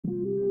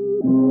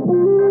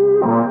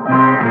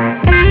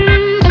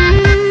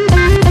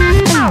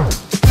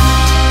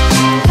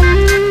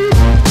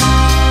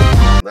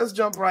Let's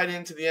jump right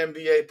into the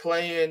NBA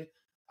play-in.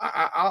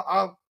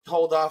 I'll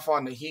hold off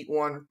on the Heat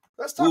one.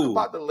 Let's talk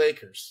about the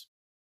Lakers.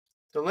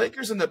 The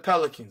Lakers and the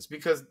Pelicans,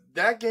 because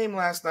that game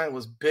last night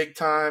was big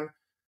time.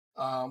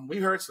 We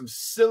heard some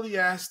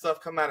silly-ass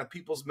stuff come out of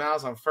people's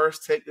mouths on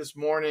First Take this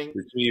morning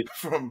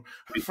from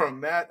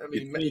Matt. I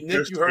mean,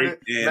 Nick, you heard it.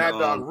 And, Mad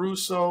Dog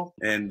Russo.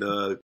 And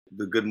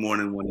the Good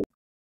Morning one.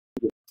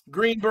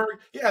 Greenberg.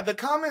 Yeah, the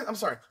comment. I'm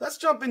sorry. Let's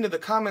jump into the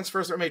comments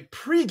first that were made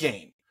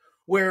pregame,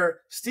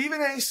 where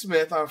Stephen A.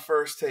 Smith on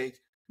First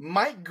Take,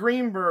 Mike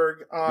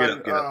Greenberg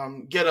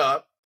on Get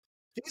Up.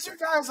 These are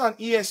guys on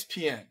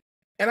ESPN.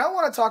 And I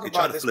want to talk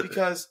about this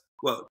because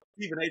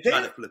Stephen A.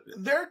 tried to flip it.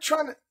 They're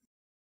trying to.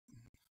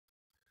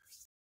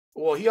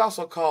 Well, he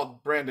also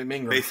called Brandon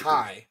Ingram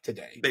high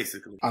today.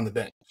 Basically. On the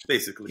bench.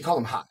 Basically. He called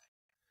him high.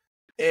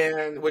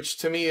 And which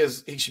to me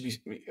is he should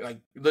be like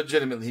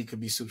legitimately he could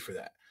be sued for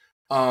that.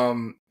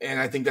 And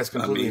I think that's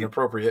completely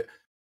inappropriate.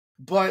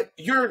 But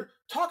you're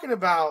talking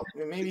about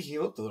maybe he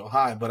looked a little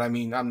high, but I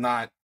mean I'm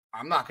not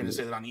going to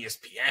say that on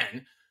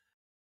ESPN.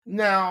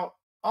 Now,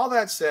 all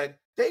that said,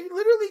 they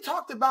literally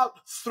talked about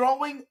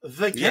throwing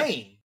the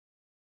game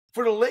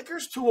for the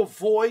Lakers to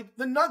avoid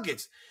the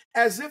Nuggets,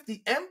 as if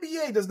the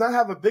NBA does not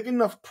have a big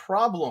enough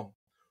problem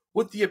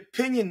with the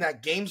opinion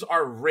that games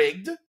are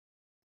rigged.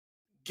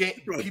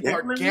 People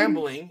are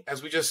gambling,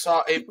 as we just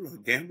saw.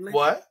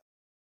 What?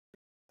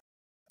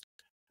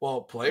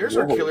 Well, players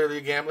are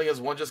clearly gambling, as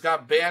one just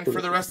got banned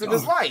for the rest of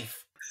his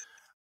life.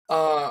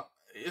 So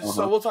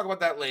we'll talk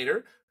about that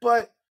later.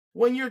 But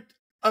when you're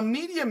a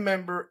media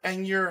member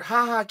and you're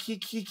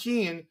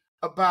keying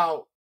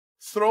about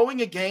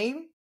throwing a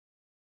game,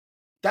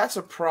 that's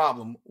a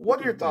problem. What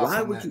are your thoughts on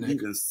that? Why would you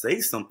even say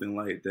something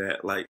like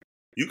that? Like,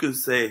 you could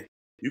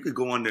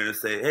go on there and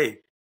say, hey,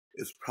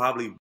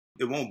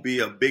 it won't be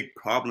a big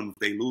problem if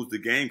they lose the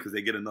game because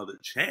they get another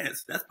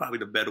chance. That's probably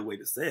the better way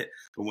to say it.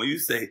 But when you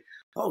say,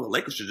 oh, the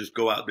Lakers should just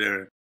go out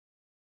there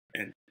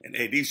and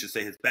AD should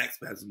say his back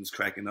spasm is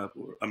cracking up,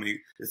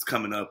 it's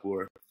coming up,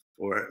 or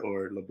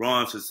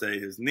LeBron should say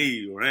his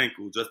knee or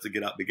ankle just to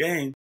get out the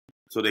game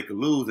so they could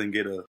lose and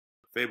get a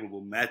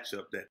favorable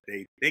matchup that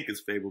they think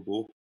is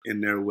favorable in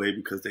their way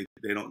because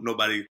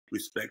nobody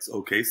respects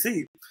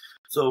OKC.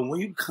 So when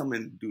you come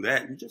and do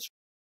that,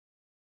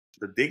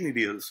 the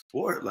dignity of the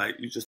sport, like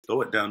you just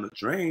throw it down the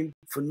drain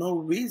for no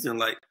reason.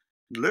 Like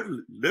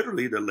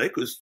literally the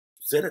Lakers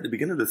said at the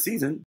beginning of the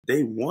season,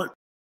 they want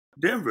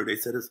Denver. They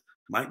said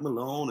Mike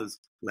Malone is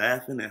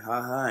laughing and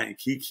and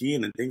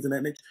kikiing and things of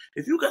that nature.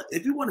 If you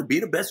want to be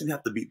the best, you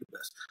have to beat the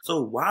best.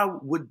 So why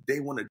would they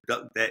want to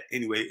duck that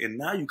anyway? And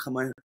now you come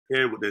in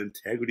here with the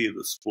integrity of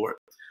the sport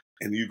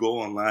and you go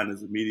online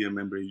as a media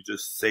member and you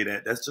just say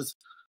that. That's just,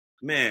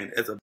 man,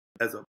 as a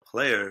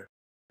player,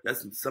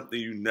 that's something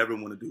you never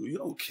want to do. You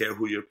don't care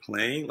who you're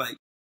playing. Like,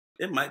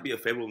 it might be a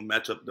favorable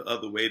matchup the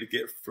other way to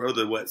get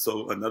further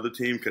so another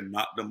team can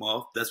knock them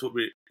off. That's what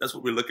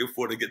we're looking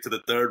for to get to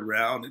the third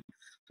round. And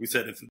we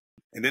said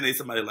and then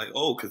somebody like,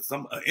 oh, because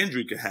an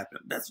injury could happen.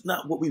 That's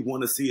not what we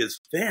want to see as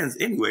fans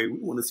anyway. We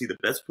want to see the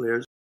best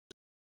players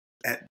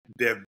at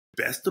their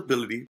best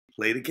ability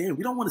play the game.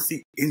 We don't want to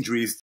see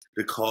injuries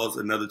to cause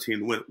another team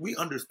to win. We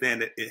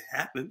understand that it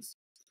happens,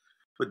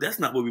 but that's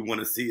not what we want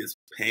to see as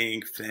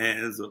paying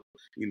fans or,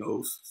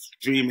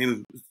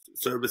 streaming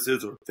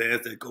services or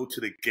fans that go to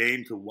the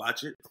game to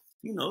watch it.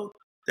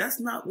 That's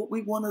not what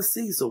we want to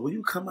see. So when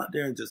you come out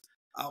there and just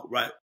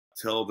outright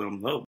tell them,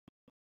 no,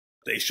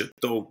 they should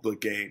throw the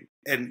game,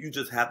 and you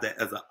just have that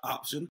as an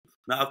option.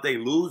 Now, if they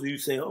lose and you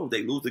say, oh,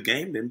 they lose the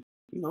game, then,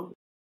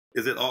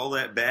 is it all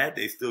that bad?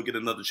 They still get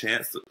another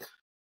chance.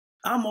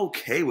 I'm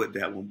okay with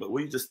that one. But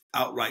when you just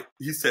outright,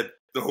 he said,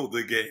 throw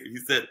the game. He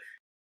said,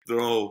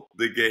 throw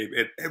the game.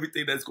 And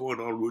everything that's going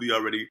on, Rudy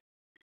already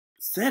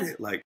said it.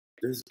 Like,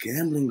 there's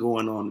gambling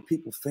going on.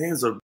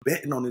 Fans are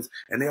betting on this,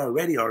 and they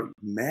already are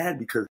mad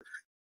because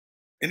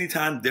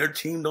anytime their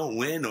team don't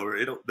win or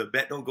the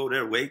bet don't go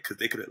their way, because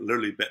they could have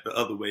literally bet the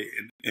other way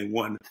and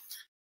won,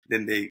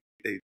 then they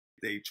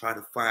try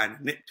to find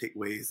nitpick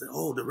ways.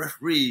 Oh, the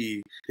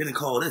referee didn't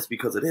call this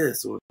because of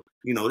this, or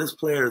this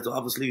player is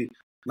obviously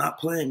not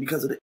playing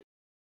because of it.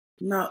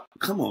 No,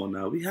 come on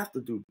now. We have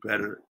to do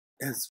better,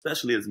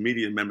 especially as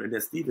media member. And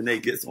then Stephen A.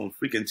 gets on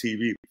freaking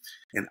TV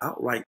and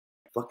outright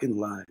fucking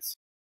lies.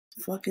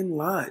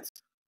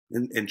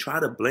 And try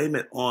to blame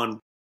it on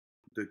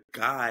the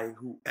guy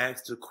who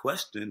asked the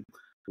question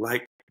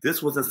like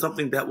this wasn't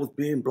something that was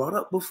being brought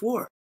up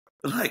before.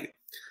 Like,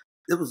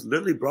 it was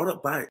literally brought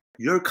up by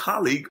your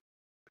colleague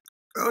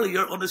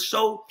earlier on the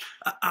show,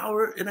 an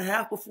hour and a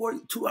half before,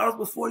 2 hours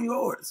before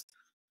yours.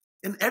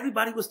 And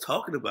everybody was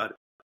talking about it.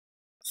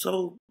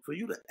 So for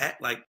you to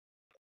act like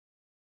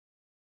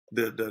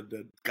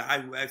the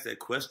guy who asked that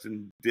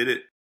question did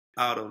it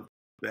out of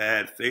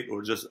bad faith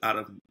or just out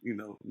of,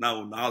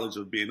 no knowledge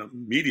of being a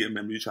media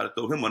member, you try to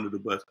throw him under the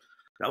bus.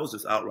 That was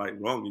just outright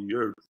wrong.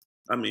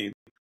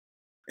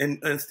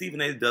 And and Stephen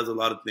A. does a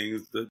lot of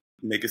things. The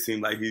make it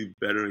seem like he's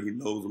better and he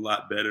knows a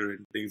lot better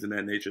and things in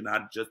that nature. And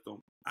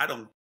I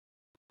don't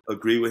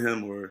agree with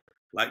him or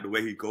like the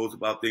way he goes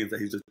about things, that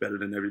he's just better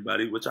than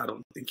everybody, which I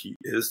don't think he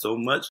is so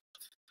much.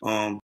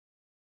 Man,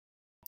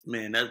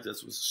 that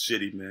just was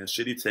shitty, man.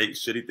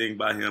 Shitty thing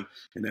by him.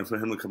 And then for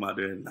him to come out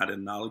there and not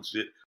acknowledge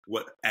it,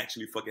 what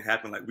actually fucking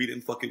happened. Like, we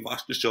didn't fucking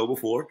watch the show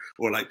before,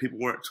 or like people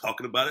weren't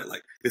talking about it.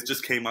 Like, it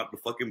just came out the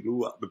fucking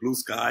blue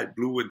sky,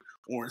 blue and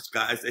orange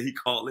skies that he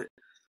called it.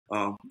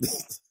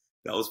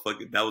 That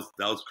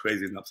was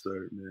crazy and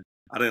absurd, man.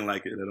 I didn't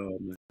like it at all,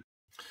 man.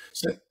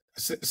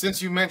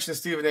 Since you mentioned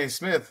Stephen A.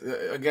 Smith,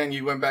 again,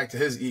 you went back to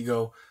his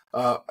ego.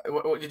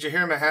 Did you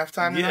hear him at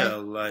halftime tonight? Yeah,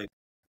 like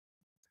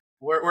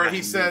where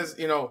he says,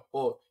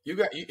 well,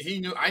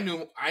 I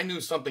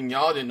knew something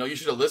y'all didn't know. You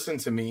should have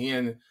listened to me,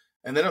 and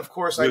then of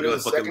course I knew the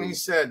second he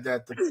said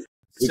that the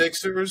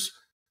Sixers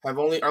have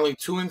only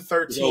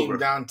 2-13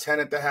 down 10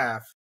 at the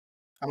half.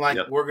 I'm like,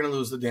 we're gonna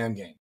lose the damn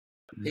game.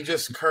 He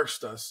just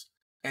cursed us.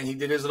 And he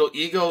did his little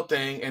ego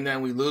thing, and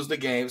then we lose the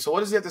game. So what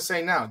does he have to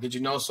say now? Did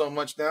you know so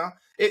much now?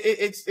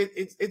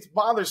 It's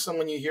bothersome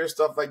when you hear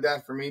stuff like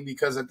that for me,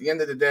 because at the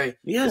end of the day,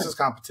 this is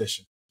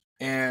competition.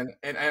 And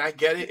I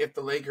get it if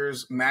the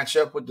Lakers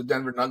matchup with the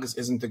Denver Nuggets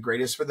isn't the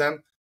greatest for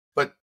them,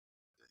 but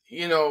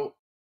they're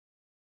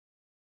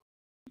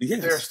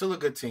still a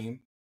good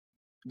team.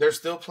 They're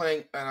still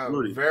playing at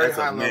a very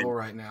high level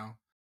right now,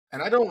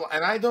 and I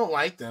don't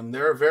like them.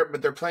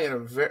 But they're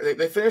playing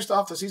they finished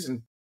off the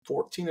season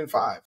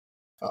 14-5.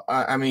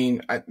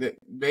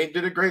 They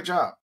did a great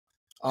job.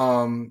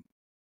 Now,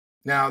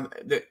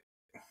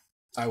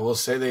 I will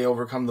say they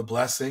overcome the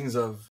blessings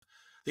of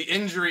the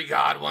injury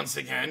god once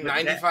again.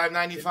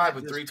 95-95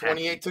 with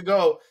 3:28 to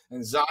go,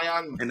 and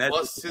Zion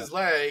busts his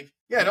leg.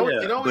 Yeah,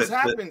 it always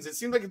happens. It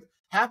seems like it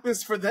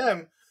happens for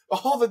them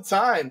all the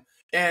time,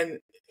 and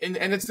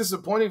it's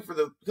disappointing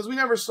because we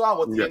never saw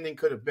what the ending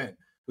could have been.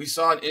 We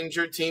saw an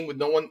injured team with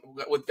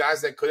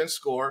guys that couldn't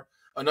score.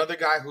 Another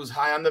guy who's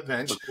high on the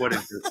bench,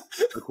 according to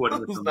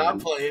who's not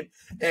playing,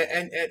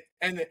 and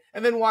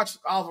then watch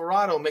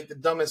Alvarado make the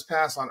dumbest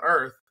pass on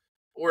earth,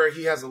 where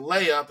he has a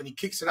layup and he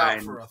kicks it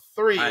out for a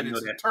 3, and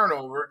it's a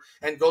turnover,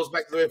 and goes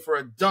back to it for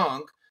a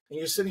dunk. And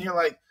you're sitting here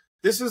like,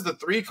 this is the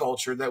 3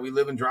 culture that we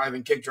live in: drive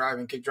and kick, drive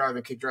and kick, drive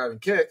and kick, drive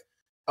and kick.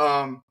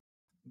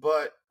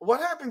 But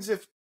what happens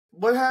if they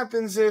would have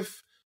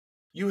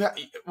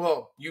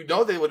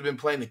been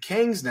playing the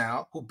Kings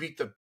now, who beat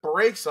the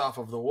brakes off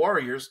of the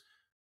Warriors.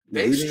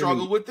 They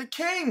struggle with the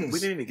Kings. We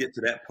didn't even get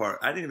to that part.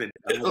 I didn't even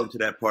get into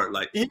that part.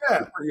 Like, you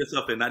put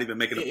yourself in not even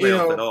making the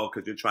playoffs at all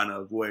because you're trying to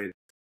avoid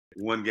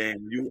one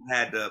game. You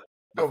had the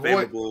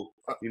favorable,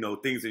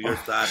 things on your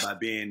side by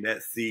being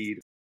that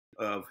seed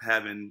of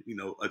having,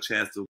 a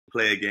chance to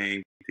play a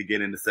game to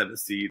get in the 7th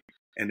seed.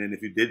 And then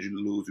if you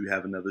lose, you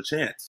have another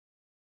chance.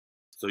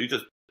 So you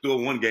just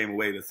threw one game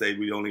away to say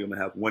we're only going to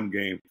have one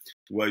game.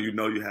 Well,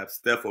 you have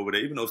Steph over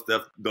there, even though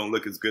Steph don't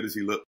look as good as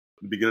he looked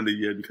the beginning of the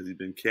year, because he's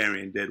been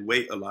carrying dead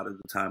weight a lot of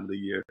the time of the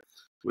year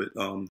with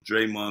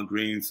Draymond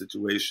Green's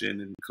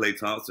situation and Klay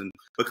Thompson.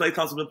 But Klay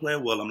Thompson's been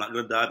playing well. I'm not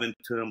going to dive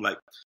into him like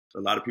a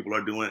lot of people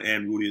are doing,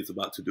 and Rudy is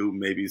about to do,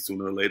 maybe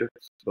sooner or later.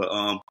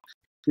 But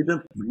he's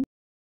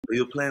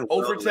playing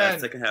well over 10. The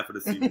second half of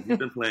the season. He's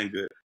been playing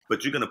good.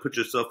 But you're going to put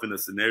yourself in a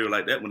scenario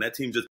like that when that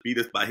team just beat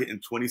us by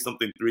hitting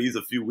 20-something threes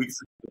a few weeks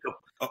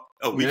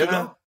a week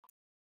ago?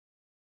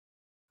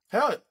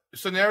 Hell,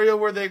 scenario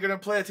where they're going to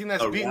play a team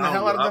that's beating the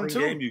hell out of them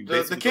too.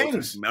 The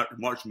Kings.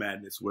 March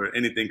Madness, where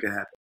anything can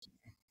happen.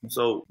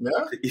 So,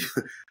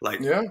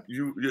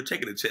 you're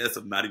taking a chance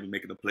of not even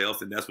making the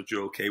playoffs, and that's what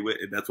you're okay with,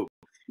 and that's what.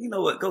 You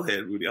know what? Go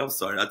ahead, Rudy. I'm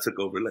sorry, I took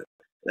over.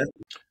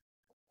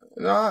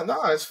 No,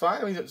 it's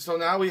fine. So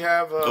now we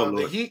have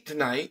the Heat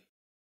tonight.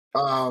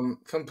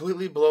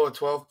 Completely blow a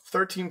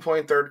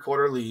 13-point third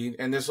quarter lead,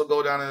 and this will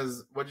go down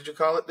as, what did you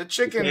call it? The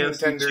chicken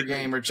tender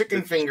game, or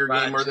chicken finger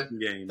game, or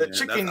the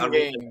chicken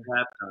game,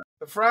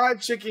 the fried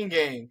chicken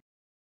game,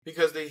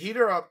 because the Heat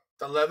are up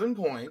 11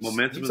 points.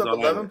 Momentum is up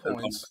 11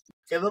 points.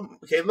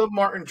 Caleb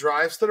Martin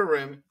drives to the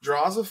rim,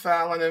 draws a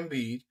foul on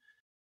Embiid.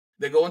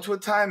 They go into a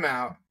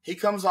timeout. He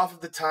comes off of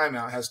the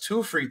timeout, has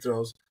 2 free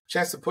throws,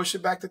 chance to push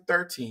it back to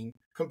 13,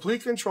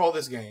 complete control of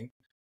this game.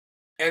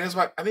 And it's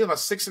about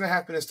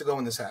 6.5 minutes to go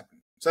when this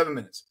happened. 7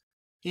 minutes.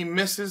 He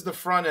misses the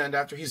front end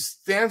after he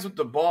stands with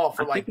the ball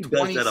for like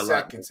 20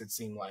 seconds, it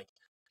seemed like.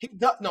 He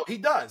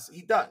does.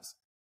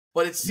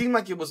 But it seemed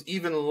like it was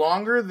even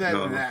longer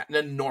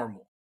than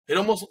normal. It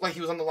almost looked like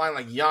he was on the line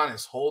like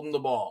Giannis, holding the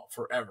ball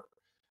forever.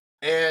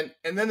 And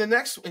then the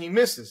next one, he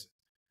misses.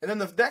 And then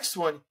the next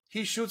one,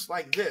 he shoots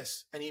like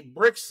this, and he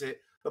bricks it.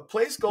 The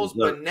place goes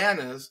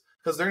bananas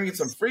because they're going to get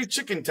some free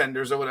chicken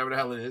tenders or whatever the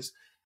hell it is.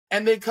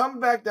 And they come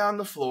back down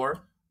the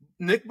floor.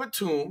 Nick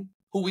Batum,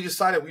 who we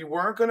decided we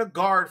weren't going to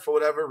guard for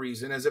whatever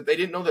reason, as if they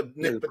didn't know that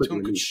Nick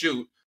Batum could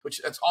shoot,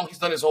 which that's all he's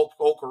done his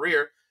whole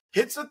career,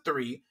 hits a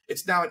 3.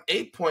 It's now an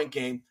 8-point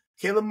game.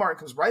 Caleb Martin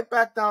comes right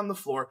back down the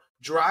floor,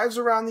 drives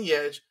around the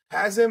edge,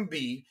 has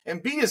Embiid.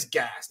 Embiid is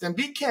gassed.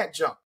 Embiid can't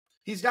jump.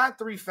 He's got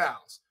 3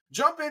 fouls.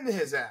 Jump into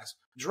his ass.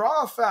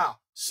 Draw a foul.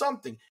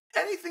 Something.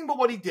 anything but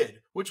what he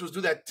did, which was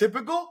do that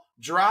typical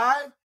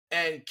drive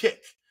and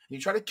kick. And he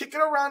tried to kick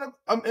it around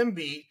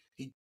Embiid.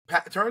 He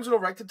turns it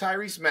over right to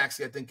Tyrese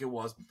Maxey, I think it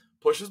was,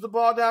 pushes the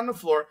ball down the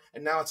floor,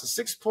 and now it's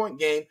a 6-point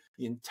game.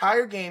 The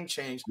entire game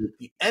changed.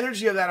 The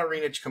energy of that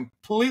arena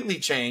completely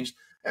changed.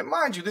 And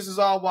mind you, this is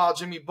all while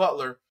Jimmy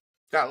Butler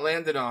got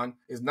landed on,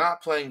 is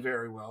not playing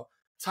very well.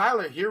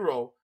 Tyler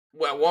Hero,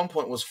 at one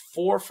point, was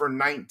 4 for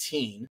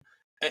 19.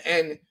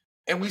 And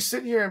we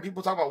sit here and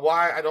people talk about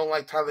why I don't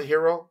like Tyler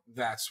Hero.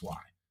 That's why.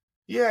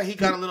 Yeah, he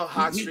got a little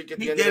hot streak at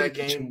the end of that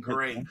game.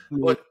 Great.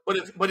 But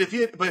if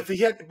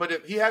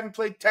he hadn't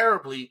played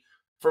terribly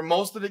for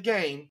most of the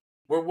game,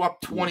 we're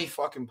up 20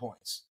 fucking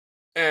points.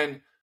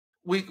 And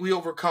we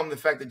overcome the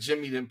fact that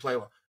Jimmy didn't play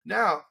well.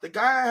 Now, the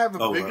guy I have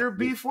a bigger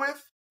beef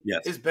with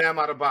is Bam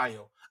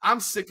Adebayo. I'm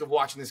sick of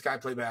watching this guy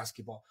play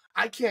basketball.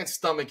 I can't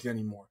stomach it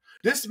anymore.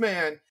 This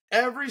man,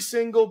 every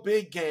single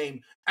big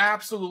game,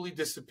 absolutely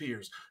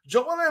disappears.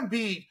 Joel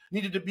Embiid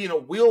needed to be in a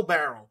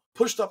wheelbarrow,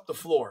 pushed up the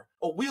floor,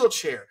 a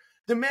wheelchair.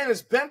 The man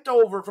is bent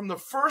over from the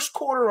first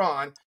quarter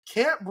on,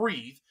 can't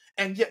breathe,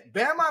 and yet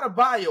Bam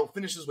Adebayo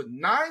finishes with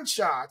 9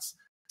 shots,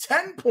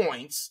 10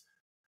 points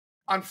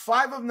on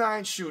 5 of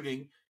 9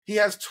 shooting. He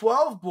has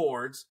 12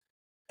 boards,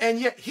 and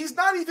yet he's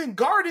not even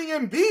guarding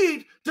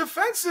Embiid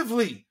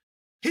defensively.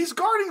 He's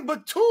guarding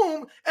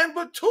Batum, and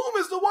Batum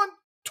is the one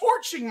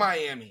torching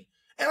Miami.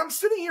 And I'm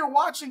sitting here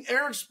watching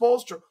Eric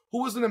Spoelstra,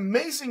 who was an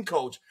amazing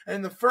coach, and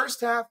in the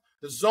first half,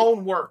 the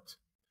zone worked.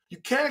 You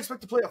can't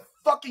expect to play a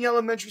fucking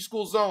elementary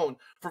school zone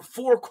for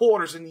 4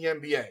 quarters in the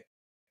NBA.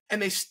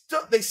 And they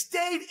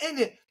stayed in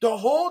it the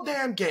whole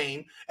damn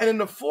game. And in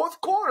the fourth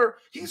quarter,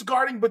 he's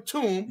guarding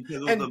Batum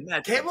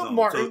and Caleb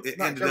Martin. So it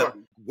ended up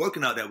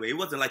working out that way. It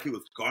wasn't like he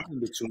was guarding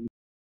Batum.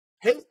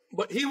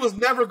 But he was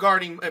never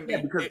guarding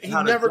Embiid. Yeah,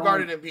 he never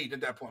guarded Embiid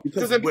at that point.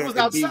 Because Embiid was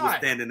outside. Embiid was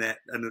standing at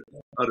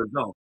another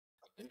zone.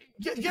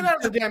 Get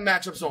out of the damn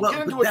matchup zone.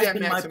 Get into a damn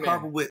matchup. That's my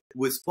problem with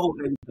Spo.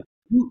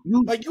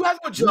 You have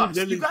to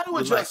adjust. You got to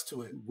adjust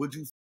to it. Would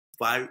you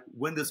fight?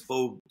 When does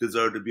Spo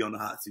deserve to be on the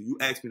hot seat? You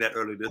asked me that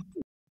earlier.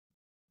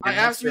 I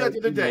asked you that the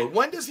other day.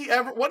 When does he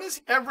ever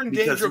in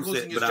danger of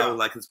losing his job? But I would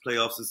like his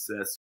playoff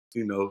success,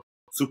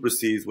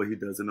 supersedes what he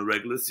does in the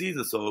regular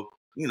season. So,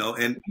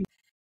 and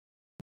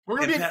we're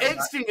going to be an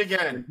 8 seed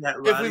again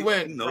if we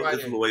win.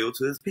 Is loyal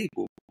to his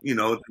people, things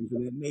of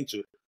that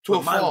nature. To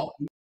a fault.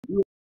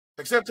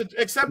 Except to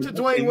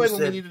Dwayne Wade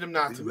when we needed him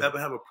not to. Do you ever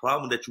have a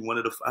problem that you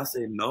wanted to? I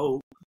say no,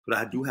 but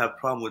I do have a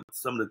problem with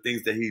some of the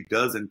things that he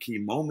does in key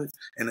moments.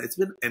 And it's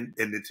been and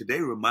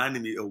today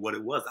reminded me of what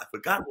it was. I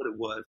forgot what it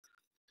was.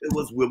 It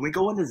was when we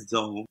go in this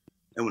zone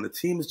and when the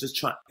team is just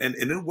trying, and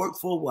it worked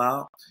for a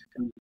while.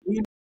 And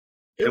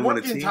when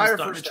the team is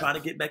starting to try to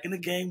get back in the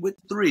game with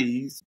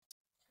threes,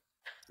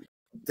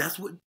 that's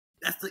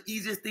the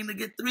easiest thing to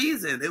get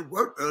threes in. It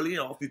worked early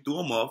off. You threw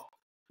them off.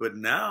 But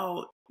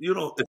now,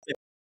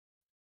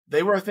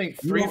 they were, I think,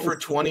 3 for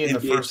 20 in the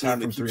first half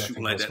from 3.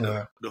 Shooting like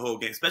that the whole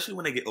game, especially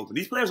when they get open.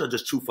 These players are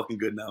just too fucking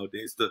good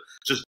nowadays.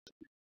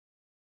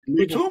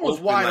 Batum was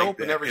wide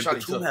open every shot he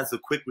took. Batum has a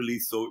quick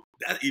release, so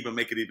that even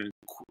make it even.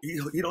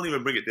 He don't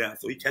even bring it down,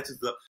 so he catches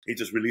up. He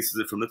just releases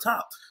it from the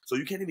top, so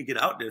you can't even get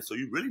out there. So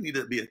you really need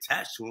to be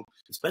attached to him,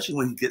 especially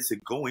when he gets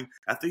it going.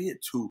 After he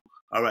hit 2,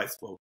 all right,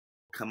 Spo,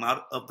 come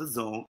out of the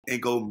zone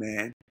and go,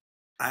 man.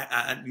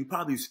 You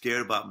probably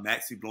scared about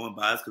Maxey blowing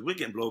by us because we're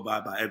getting blown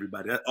by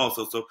everybody. That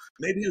also, so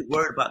maybe he's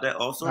worried about that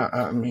also.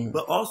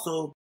 But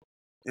also,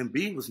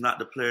 Embiid was not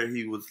the player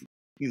he was,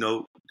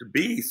 to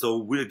be. So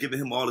we're giving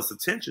him all this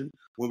attention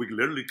when we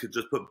literally could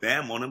just put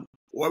Bam on him,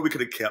 or we could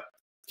have kept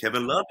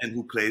Kevin Love and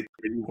who played.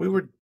 We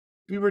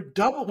were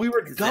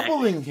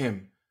doubling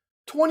him,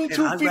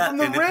 22 feet from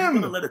the rim. You're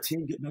gonna let a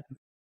team get back.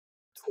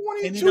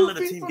 22 feet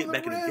from the rim.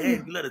 In the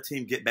game. You let a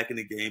team get back in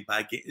the game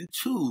by getting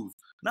 2s,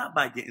 not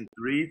by getting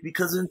 3s.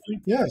 Because in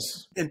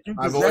 3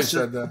 I've always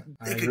said that.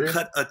 They could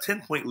cut a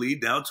 10-point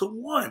lead down to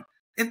 1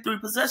 in 3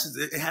 possessions.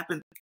 It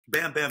happened.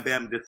 Bam, bam,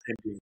 bam. This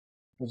NBA.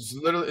 It's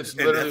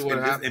literally what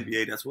happened.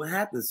 NBA, that's what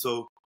happens.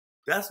 So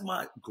that's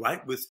my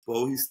gripe with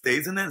Spo. He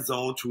stays in that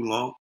zone too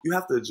long. You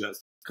have to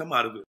adjust. Come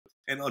out of it.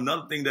 And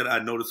another thing that I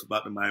noticed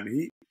about the Miami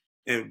Heat,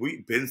 and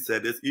we've been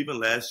said this even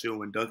last year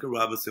when Duncan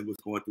Robinson was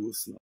going through a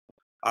slump,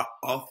 our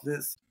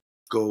offense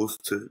goes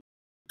to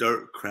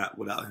dirt crap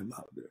without him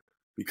out there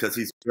because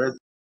he's present.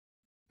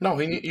 No,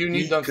 you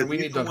need Duncan. We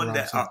need Duncan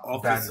Robinson. Our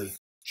offense is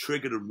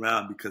triggered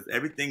around because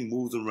everything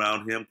moves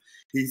around him.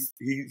 He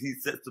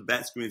sets the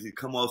back screens. He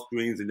come off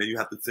screens, and then you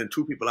have to send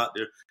 2 people out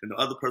there, and the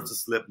other person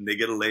slip, and they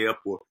get a layup,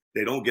 or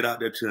they don't get out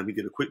there to him. He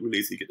get a quick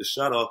release. He get the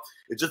shot off.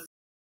 It just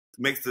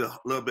makes it a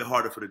little bit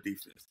harder for the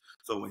defense.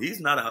 So when he's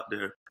not out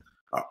there,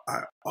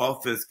 our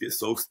offense gets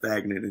so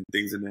stagnant and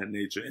things of that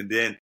nature. And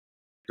then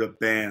the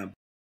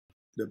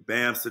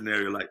Bam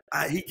scenario,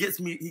 he gets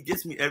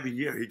me every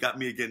year. He got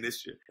me again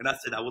this year, and I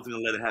said I wasn't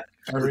gonna let it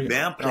happen.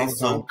 Bam plays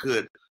so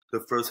good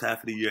the first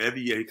half of the year.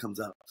 Every year he comes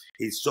out,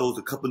 he shows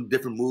a couple of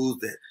different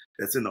moves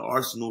that's in the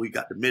arsenal. He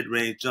got the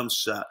mid-range jump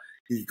shot.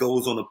 He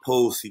goes on the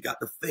post. He got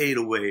the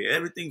fadeaway.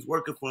 Everything's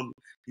working for him.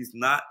 He's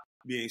not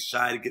being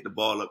shy to get the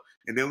ball up.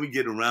 And then we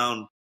get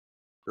around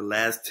the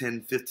last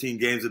 10, 15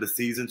 games of the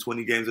season,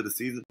 20 games of the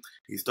season,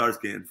 he starts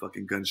getting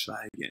fucking gun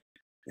shy again.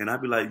 And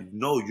I'd be like,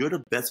 no, you're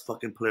the best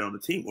fucking player on the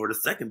team or the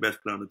second best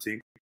player on the team.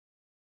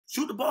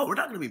 Shoot the ball. We're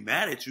not going to be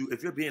mad at you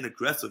if you're being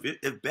aggressive.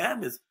 If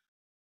Bam is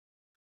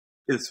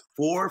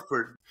 4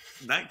 for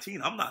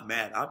 19, I'm not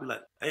mad. I'll be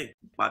like, hey,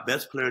 my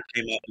best player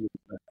came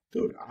out.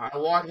 Dude, I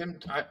want him.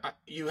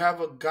 You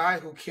have a guy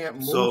who can't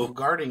move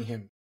guarding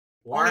him.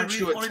 Why aren't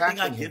you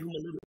attacking him?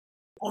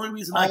 Only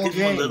reason I give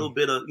him a little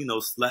bit of,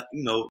 slack,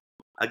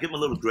 I give him a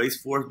little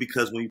grace for it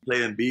because when you play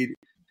Embiid,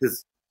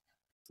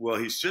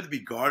 he should be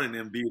guarding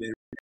Embiid.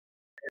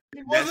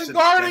 He wasn't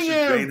guarding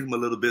him. Drain him a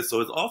little bit, so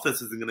his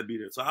offense isn't going to be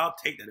there. So I'll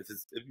take that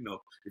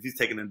if he's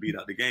taking Embiid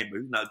out the game, but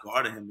he's not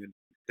guarding him, then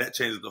that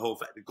changes the whole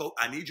fact.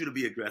 I need you to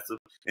be aggressive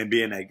and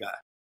being that guy.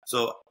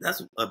 So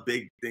that's a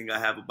big thing I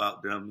have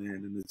about them, man.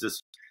 And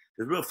it's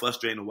real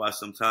frustrating to watch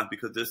sometimes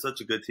because they're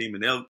such a good team,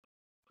 and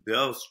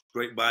they'll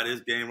scrape by this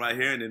game right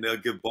here, and then they'll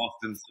give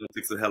Boston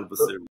Celtics a hell of a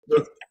series.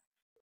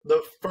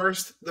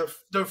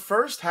 The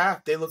first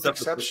half they looked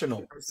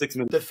exceptional. 6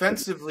 minutes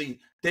defensively.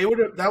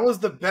 That was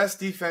the best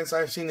defense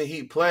I've seen the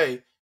Heat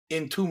play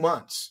in 2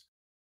 months.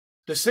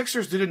 The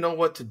Sixers didn't know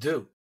what to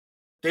do.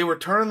 They were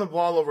turning the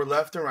ball over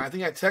left and right. I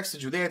think I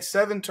texted you. They had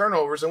 7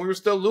 turnovers and we were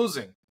still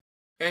losing.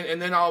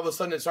 And then all of a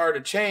sudden it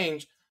started to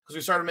change because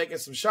we started making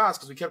some shots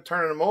because we kept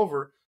turning them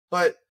over.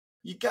 But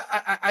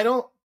I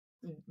don't.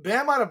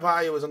 Bam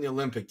Adebayo was on the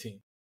Olympic team.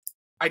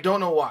 I don't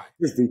know why.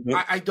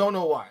 I don't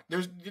know why.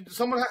 There's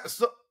someone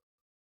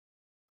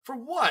for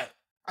what?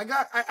 I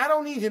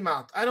don't need him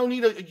out. I don't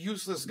need a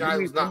useless guy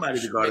who's not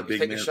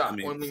take a shot.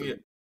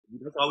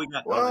 That's all we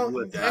got.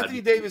 Well,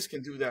 Anthony Davis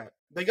can do that.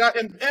 They got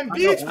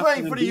Embiid's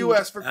playing for the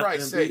U.S. for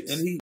Christ's sake.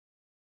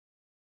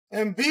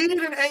 Embiid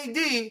and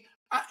AD.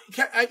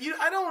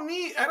 I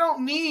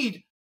don't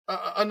need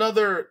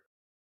another.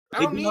 I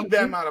don't need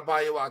Bam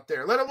Adebayo out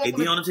there. Let alone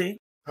AD on the team,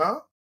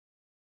 huh?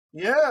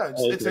 Yeah,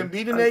 it's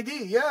Embiid and AD.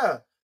 Yeah,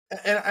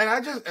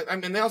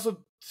 and they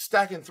also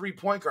stacking 3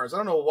 point guards. I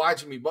don't know why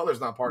Jimmy Butler's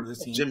not part of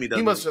this team.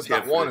 He must just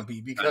not want to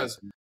be because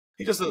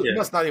he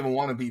must not even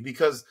want to be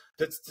because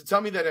to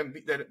tell me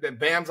that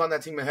Bam's on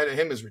that team ahead of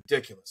him is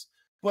ridiculous.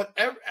 But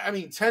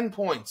 10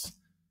 points,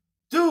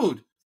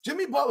 dude.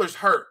 Jimmy Butler's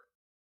hurt.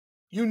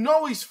 You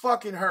know he's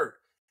fucking hurt,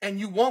 and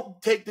you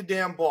won't take the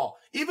damn ball.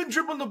 Even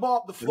dribbling the ball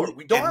up the floor.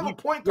 We don't have a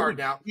point guard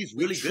now. He's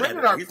really good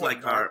at it. He's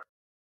like our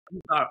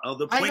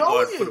other point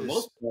guard for the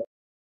most part.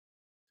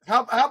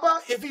 How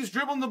about if he's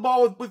dribbling the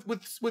ball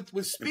with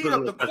speed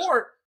up the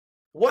court?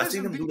 What is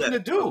Embiid going to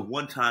do?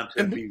 One time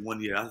to Embiid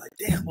 1 year. I was like,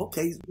 damn,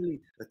 okay, he's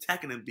really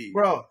attacking Embiid.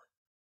 Bro.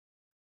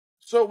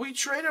 So we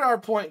traded our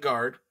point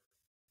guard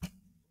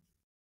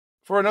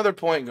for another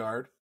point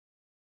guard.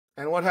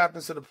 And what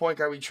happens to the point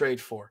guard we trade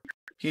for?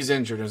 He's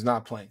injured and is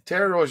not playing.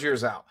 Terry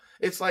Rozier's out.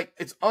 It's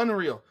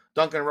unreal.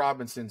 Duncan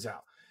Robinson's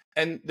out.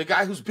 And the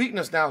guy who's beaten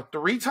us now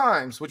 3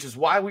 times, which is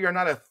why we are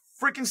not a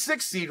freaking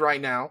 6th seed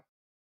right now,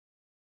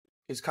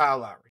 is Kyle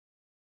Lowry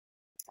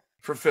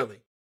for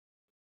Philly.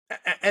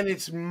 And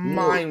it's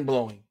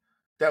mind-blowing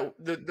that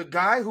the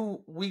guy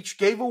who we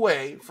gave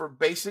away for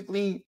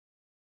basically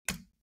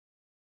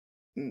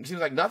seems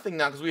like nothing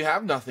now because we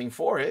have nothing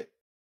for it.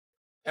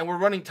 And we're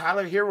running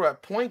Tyler Hero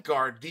at point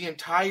guard the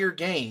entire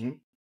game.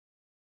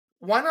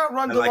 Why not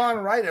run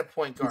DeLon Wright at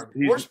point guard?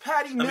 Where's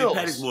Patty Mills?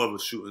 Patty's more of a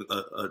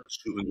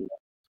shooting.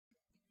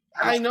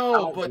 I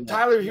know, but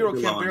Tyler Hero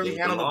can barely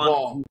handle the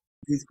ball.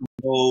 He's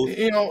composed.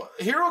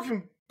 Hero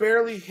can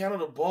barely handle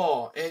the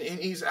ball, and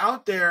he's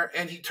out there,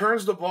 and he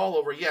turns the ball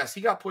over. Yes,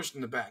 he got pushed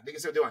in the back. They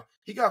can say what they want.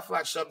 He got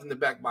flat shoved in the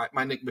back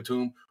by Nick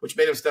Batum, which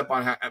made him step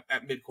on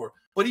at midcourt.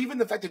 But even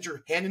the fact that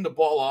you're handing the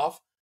ball off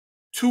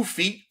 2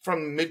 feet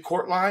from the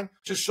midcourt line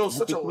just shows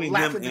such a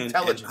lack of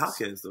intelligence. And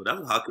Hawkins, though. That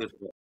was Hawkins.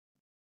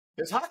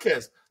 It's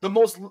Hawkins.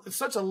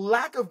 Such a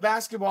lack of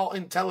basketball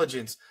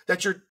intelligence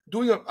that you're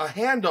doing a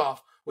handoff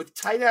with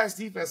tight-ass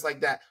defense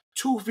like that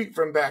 2 feet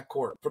from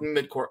backcourt, from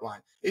the midcourt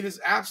line. It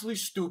is absolutely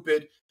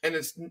stupid, and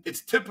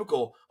it's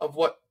typical of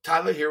what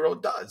Tyler Hero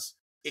does.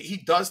 He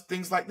does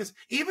things like this.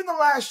 Even the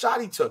last shot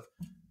he took,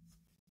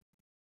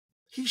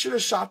 he should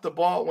have shot the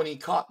ball when he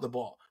caught the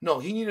ball. No,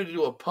 he needed to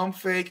do a pump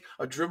fake,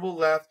 a dribble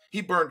left.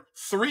 He burned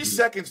 3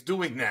 seconds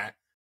doing that.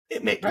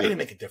 Probably didn't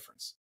make a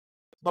difference.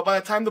 But by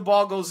the time the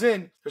ball goes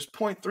in, there's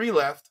 0.3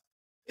 left.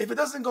 If it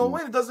doesn't go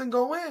in, it doesn't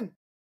go in.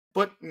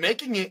 But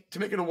making it a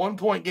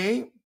 1-point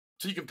game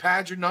so you can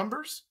pad your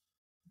numbers,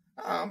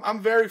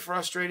 I'm very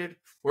frustrated.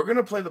 We're going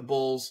to play the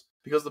Bulls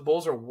because the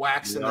Bulls are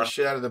waxing the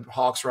shit out of the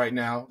Hawks right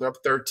now. They're up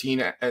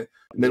 13 at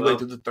midway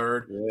through the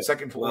third,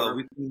 second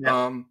quarter.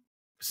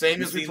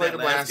 Same as we played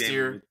them last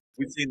year.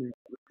 We've seen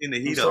the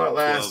Heat up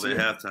 12 at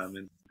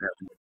halftime.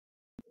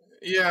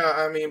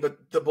 Yeah,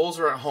 but the Bulls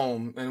are at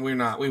home, and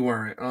we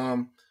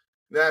weren't.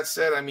 That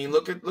said,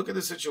 look at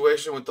the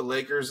situation with the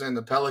Lakers and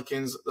the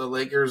Pelicans. The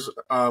Lakers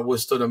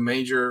withstood a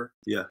major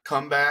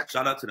comeback.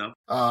 Shout out to them.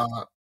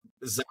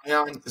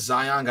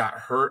 Zion got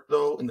hurt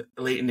though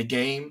late in the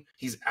game.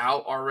 He's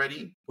out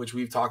already, which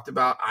we've talked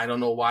about. I don't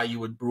know why you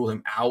would rule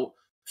him out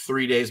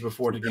 3 days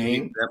before the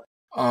game.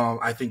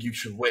 I think you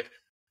should wait.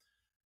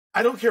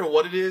 I don't care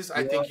what it is.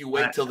 I think you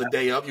wait till the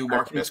day of. You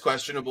mark him as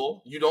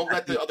questionable. You don't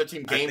let the other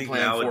team game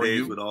plan for you.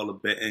 Nowadays, with all the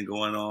betting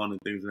going on and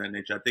things of that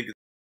nature,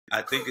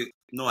 I think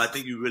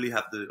you really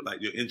have to, like,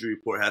 your injury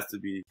report has to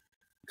be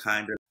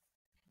kind of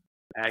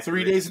accurate.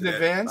 3 days in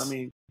advance. I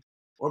mean,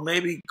 or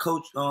maybe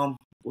coach. You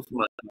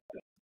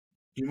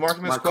mark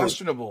him as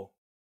questionable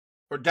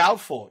or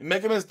doubtful. You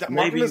mark him as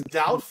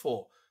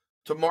doubtful.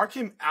 To mark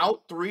him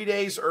out 3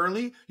 days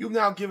early, you've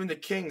now given the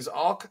Kings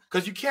all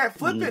because you can't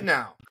flip it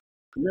now.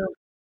 No.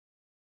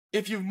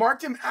 If you've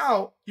marked him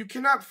out, you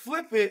cannot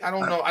flip it. I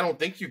don't know. I don't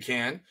think you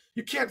can.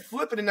 You can't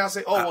flip it and now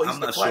say, "Oh, well, he's I'm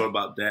not sure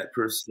about that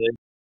per se.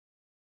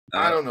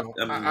 I don't know.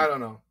 I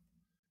don't know.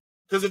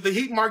 Because if the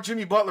Heat mark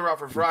Jimmy Butler out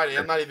for Friday,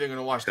 I'm not even going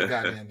to watch the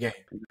goddamn game.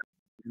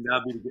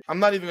 I'm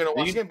not even going to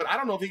watch the game, but I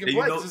don't know if he can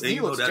play because his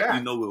knee looks jacked.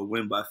 You know we'll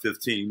win by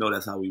 15. You know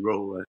that's how we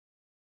roll, right?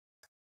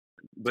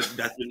 But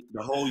that's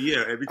the whole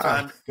year. Every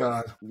time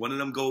one of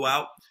them go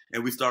out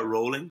and we start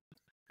rolling,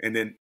 and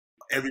then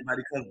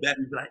everybody comes back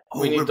and be like,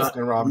 "Oh, we need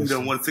Duncan Robinson. We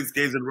done won 6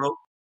 games in a row."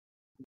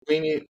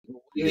 We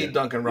need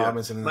Duncan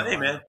Robinson. But hey,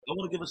 man, I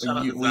want to give a shout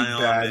out to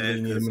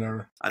Zion,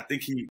 man. I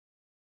think he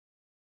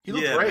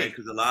looked great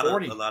because a lot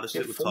of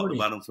shit was talked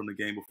about him from the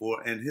game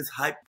before, and his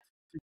hype.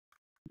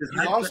 He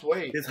lost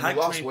weight. His hype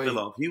train fell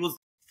off. He was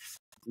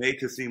made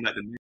to seem like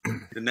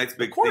the next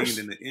big thing, and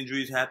then the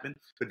injuries happened.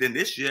 But then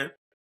this year,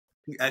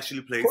 he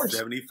actually played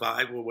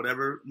 75 or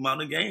whatever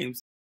amount of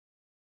games.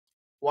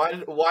 Why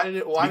did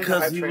the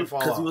hype train fall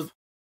off? Because he was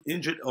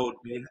injured. Oh,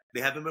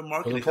 they haven't been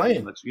marketing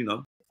him much, you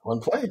know.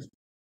 Unplayed.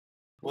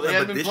 Well, they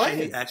haven't been playing.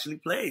 Year he actually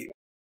played.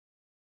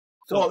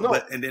 So,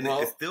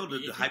 it's still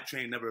the hype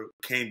train never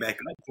came back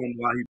up from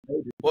why he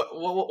played it. What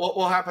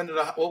will happen to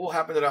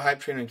the hype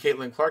train and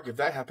Caitlin Clark if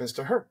that happens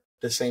to her?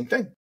 The same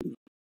thing.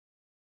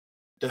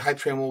 The hype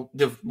train will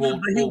go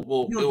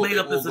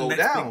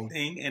down.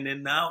 Thing, and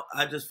then now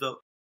I just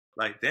felt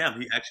like, damn,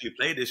 he actually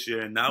played this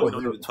year, and now we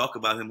don't even talk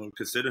about him or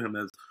consider him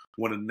as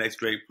one of the next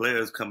great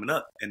players coming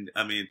up. And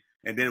I mean,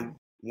 and then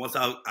once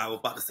I was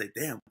about to say,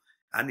 damn,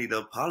 I need to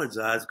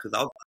apologize because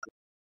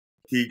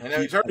he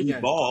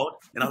balled,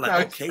 and I'm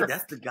like, okay,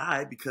 that's the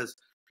guy, because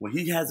when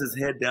he has his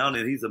head down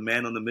and he's a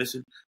man on the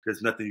mission,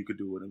 there's nothing you could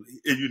do with him.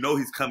 And you know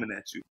he's coming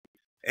at you.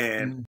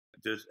 And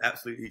there's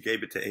absolutely, he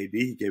gave it to AD,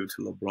 he gave it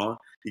to LeBron,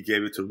 he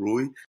gave it to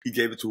Rudy, he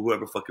gave it to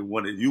whoever fucking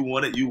wanted. You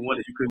couldn't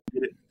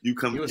get it, you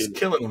come get it. He was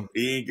killing him.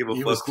 He ain't give a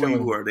fuck who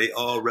you were. They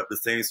all rep the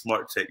same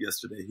smart check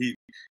yesterday.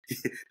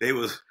 It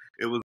was.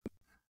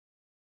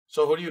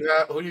 So who do you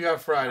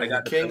have Friday?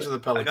 The Kings or the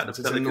Pelicans?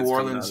 It's in New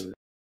Orleans.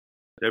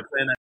 They're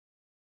playing.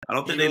 I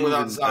don't think they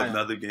lose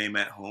another game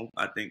at home.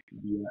 I think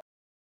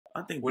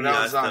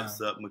B.I.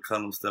 steps up.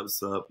 McCollum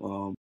steps up.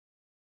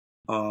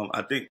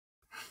 I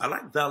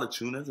like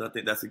Valanciunas. I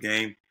think that's a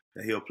game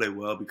that he'll play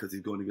well because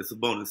he's going against a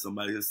bonus,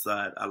 somebody his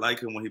side. I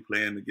like him when he's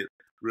playing to get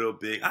real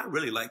big. I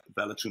really like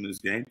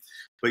Valanciunas' game,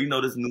 but you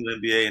know this new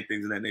NBA and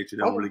things of that nature,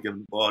 they don't really give him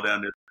the ball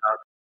down there.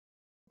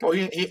 Oh,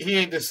 he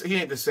ain't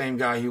the same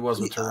guy he was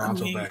with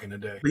Toronto back in the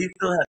day. But he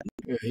still has.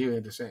 He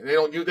ain't the same. They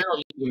don't use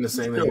him the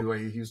same way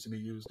he used to be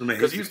used.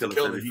 Because he used to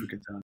kill the Heat.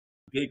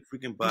 Big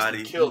freaking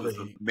body. He was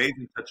an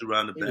amazing touch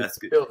around the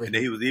basket. And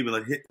then he was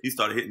even he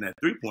started hitting that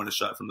 3-pointer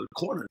shot from the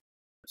corner.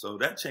 So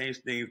that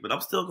changed things. But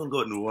I'm still gonna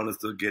go to New Orleans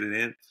to get it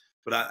in.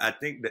 But I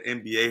think the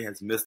NBA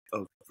has missed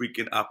a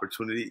freaking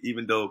opportunity,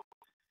 even though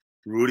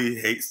Rudy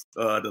hates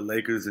the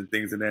Lakers and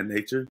things of that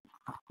nature.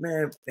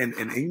 Man,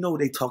 and you know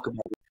they talk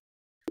about.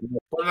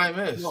 What did I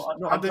miss?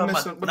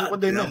 What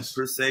did they miss?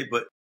 Per se,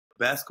 but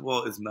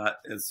basketball is not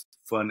as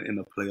fun in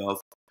the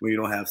playoffs when you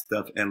don't have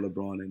Steph and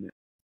LeBron in it.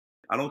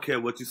 I don't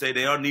care what you say.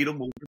 They are needle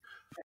movers.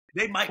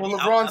 They might be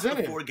LeBron's out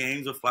after 4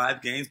 games or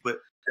 5 games, but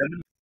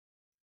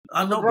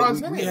I know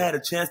we had a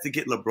chance to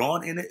get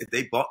LeBron in it if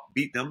they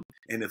beat them,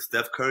 and if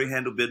Steph Curry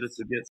handled business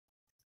against.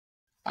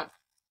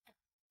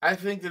 I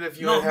think that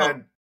if you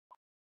had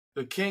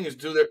the Kings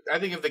I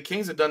think if the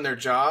Kings had done their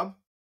job,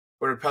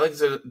 or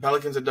the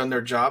Pelicans had done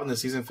their job in the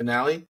season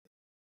finale,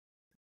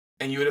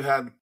 and you would have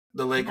had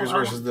the Lakers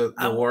versus the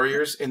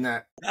Warriors in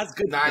that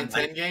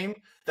 9-10 game,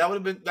 that would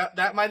have been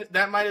that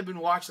might have been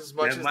watched as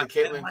much as the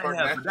Caitlin Clark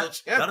National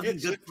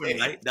Championship game.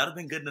 That would have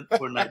been good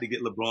for a night to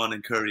get LeBron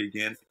and Curry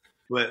again.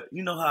 But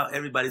you know how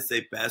everybody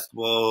say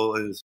basketball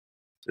is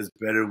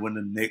better when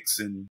the Knicks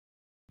and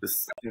the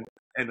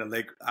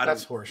Lakers.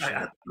 That's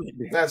horseshit.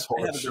 That's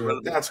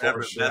horseshit. That's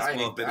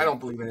horseshit. I don't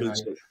believe in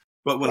that.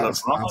 But when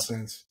that's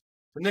nonsense.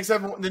 The Knicks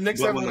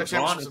haven't won a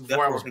championship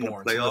before I was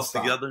born. Playoffs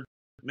together,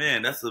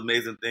 man, that's an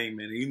amazing thing,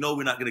 man. You know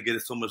we're not going to get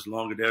it so much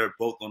longer. They're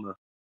both on the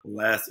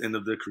last end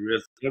of their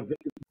careers.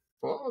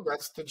 Well,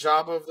 that's the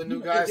job of the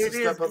new guys to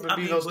step up and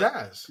be those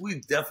guys.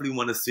 We definitely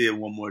want to see it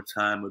one more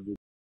time.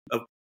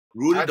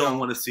 Rudy don't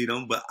want to see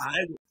them, but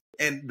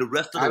and the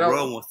rest of the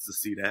world wants to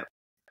see that.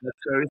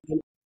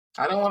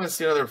 I don't want to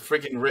see another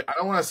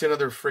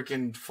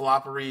freaking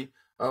floppery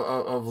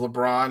of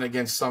LeBron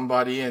against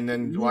somebody and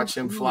then watch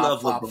him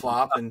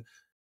flop, and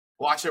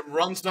Watch him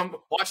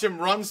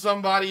run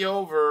somebody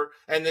over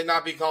and then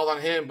not be called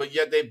on him, but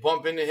yet they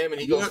bump into him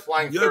and he goes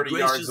flying 30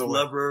 yards away. You're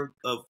a lover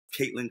of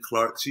Caitlin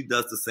Clark. She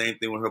does the same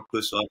thing with her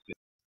push off.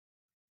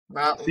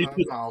 No.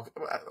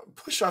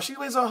 Push off. She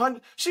weighs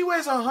 100. She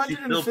weighs 150.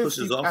 She still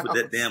pushes off with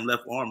that damn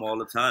left arm all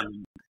the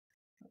time.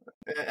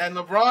 And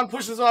LeBron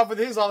pushes off with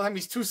his all the time.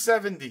 He's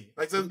 270.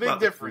 Like, there's a big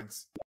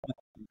difference.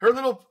 Her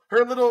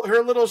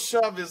little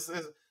shove is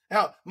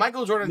hell.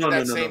 Michael Jordan did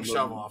that same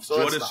shove off. So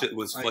Jordan shit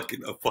was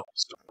fucking a fuck.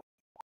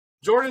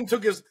 Jordan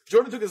took his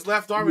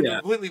left arm and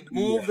completely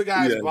moved the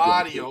guy's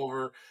body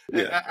over.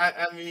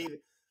 Yeah. I mean,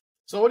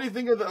 so what do you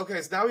think of the? Okay,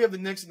 so now we have the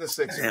Knicks and the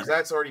Sixers.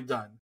 That's already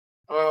done.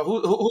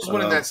 Who's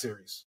winning that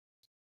series?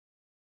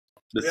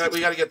 We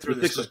got to get through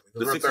this.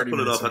 The Sixers pull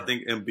it off. I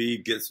think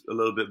Embiid gets a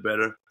little bit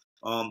better.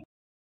 I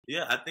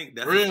think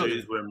that's a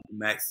series where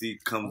Maxey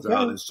comes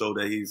out and show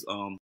that he's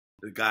the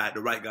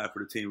right guy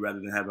for the team rather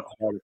than having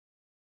all.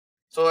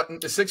 So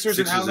the Sixers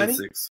and how many?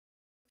 6.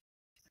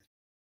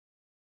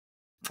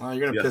 Oh,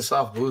 you're gonna piss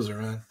off Boozer,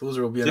 man.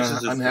 Boozer will be an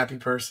unhappy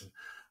person.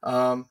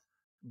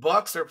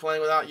 Bucks are playing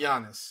without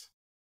Giannis.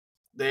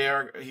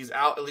 He's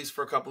out at least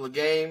for a couple of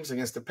games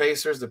against the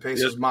Pacers. The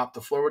Pacers mopped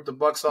the floor with the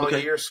Bucks all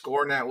year,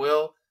 scoring at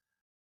will.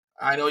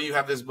 I know you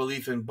have this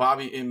belief in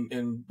Bobby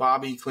Clinton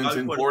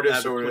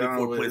Portis, or I don't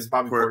know what it is,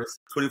 Bobby Portis.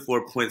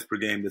 24 points per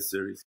game this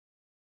series,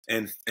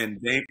 and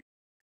who's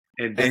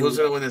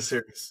going to win this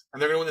series?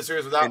 And they're going to win the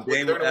series without.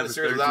 They're going to win the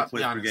series without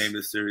points Giannis. per game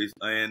this series.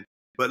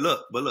 But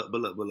look.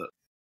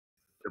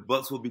 The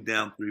Bucks will be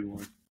down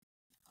 3-1,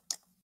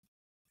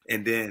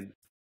 and then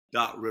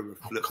Doc Rivers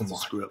flips the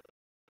script,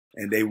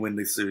 and they win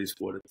the series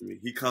 4-3.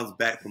 He comes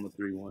back from a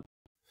 3-1.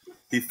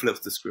 He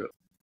flips the script.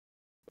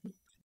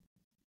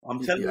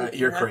 I'm telling you,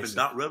 you're crazy.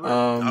 Doc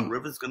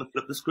Rivers is going to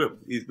flip the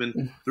script. He's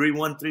been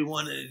 3-1,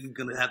 and he's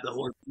going to have the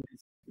whole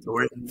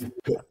story.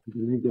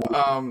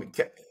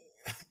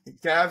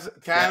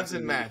 Cavs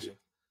and Magic.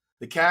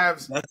 The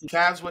Cavs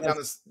went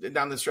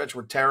down the stretch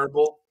were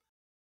terrible.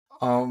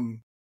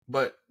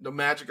 But the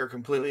Magic are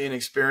completely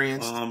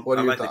inexperienced. What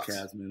are your thoughts? I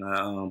like the Cavs,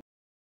 man.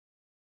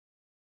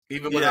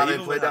 Even when they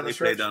play down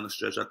the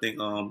stretch, I think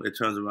it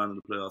turns around in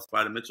the playoffs.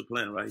 Spider Mitchell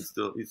playing, right?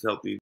 He's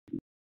healthy.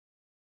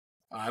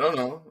 I don't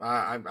know.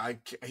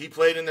 He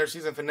played in their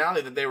season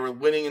finale that they were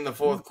winning in the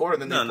fourth quarter.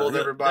 Then they pulled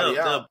everybody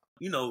out.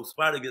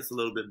 Spider gets a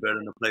little bit better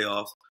in the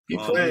playoffs. He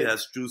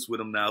has Struce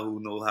with him now, who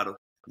know how to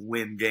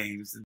win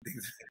games and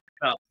things.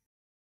 I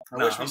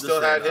wish we still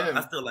had him.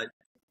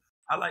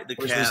 I like the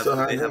Cavs.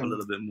 They have a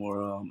little bit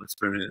more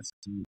experience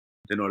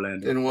than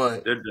Orlando. In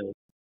what? They're good.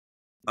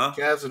 Huh?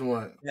 Cavs in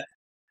what? Yeah.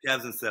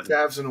 Cavs in 7.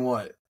 Cavs in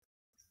what?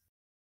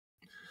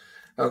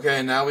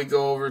 Okay, now we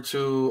go over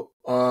to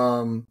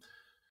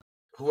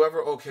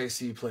whoever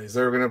OKC plays.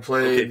 They're going to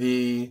play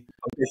they're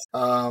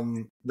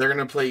going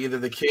to play either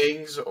the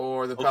Kings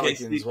or the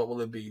Pelicans. What will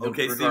it be?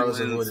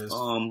 Regardless of who it is.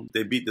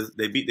 They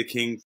beat the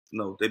Kings.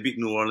 No, they beat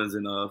New Orleans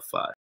in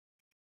 5.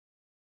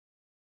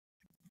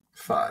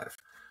 5.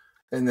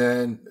 And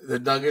then the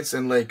Nuggets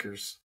and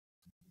Lakers.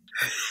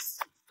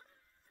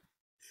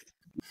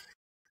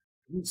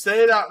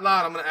 Say it out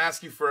loud. I'm going to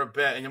ask you for a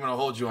bet, and I'm going to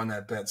hold you on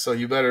that bet. So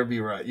you better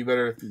be right. You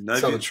better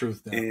tell the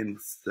truth now. In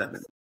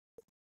 7.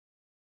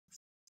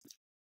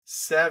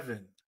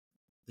 7.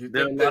 You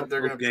think that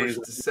they're going to push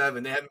it to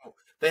 7?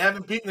 They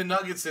haven't beaten the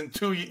Nuggets in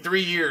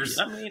 3 years.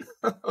 I mean,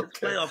 it's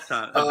playoff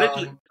time.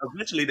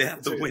 Eventually, they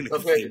have to win the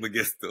game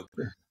against them.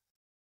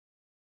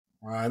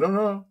 I don't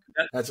know.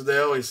 That's what they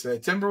always say.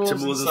 Timberwolves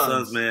and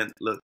Suns, man.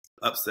 Look,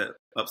 upset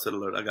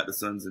alert. I got the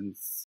Suns in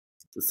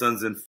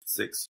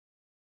 6.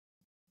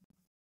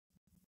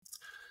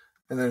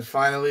 And then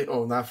finally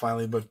for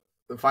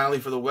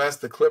the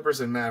West, the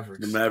Clippers and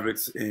Mavericks. The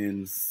Mavericks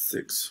in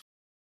 6.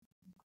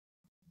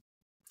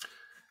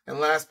 And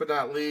last but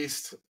not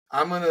least,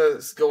 I'm gonna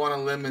go on a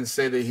limb and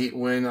say the Heat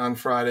win on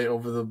Friday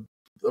over the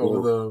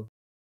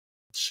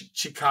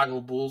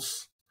Chicago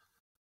Bulls.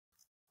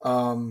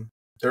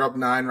 They're up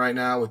 9 right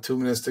now with 2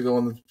 minutes to go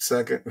in the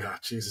second.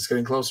 It's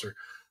getting closer.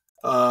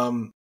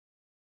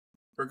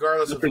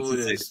 Regardless of who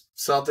it is,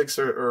 Celtics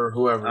or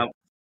whoever.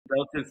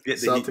 Celtics get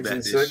the Heat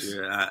back this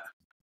year.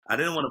 I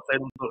didn't want to play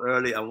them so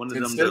early. I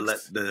wanted them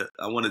to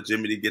I wanted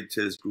Jimmy to get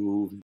to his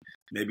groove.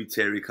 Maybe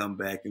Terry come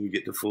back and we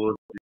get the full.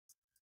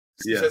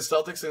 You said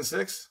Celtics in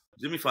 6?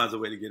 Jimmy finds a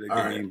way to get a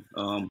game.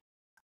 Right.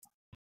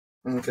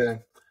 Okay.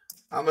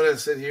 I'm going to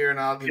sit here and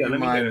I'll give you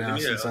mine now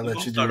since I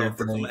let you do that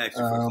today.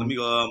 Let me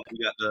go. We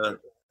got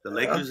the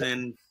Lakers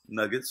and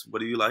Nuggets. What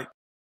do you like?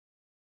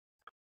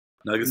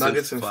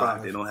 Nuggets in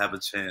 5. They don't have a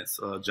chance.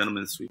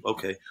 Gentlemen's sweep.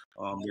 Okay.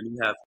 Then we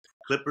have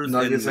Clippers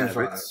Nuggets and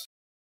Mavericks. 5.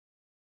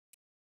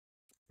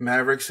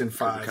 Mavericks in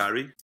 5.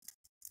 Kyrie.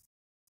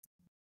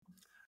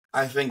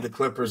 I think the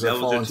Clippers are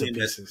falling to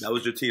pieces. That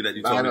was your team that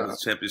you told me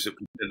was championship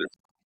contenders.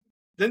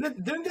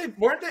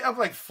 Weren't they up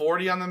like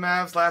 40 on the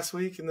Mavs last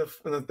week in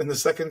the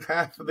second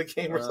half of the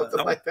game or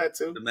something like that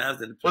too? The Mavs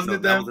didn't. Wasn't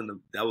it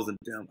them? That wasn't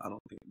them. I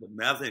don't think the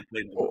Mavs ain't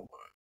played.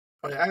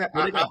 I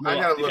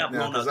gotta look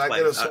now because I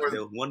get a sort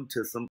of one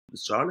to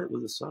Charlotte.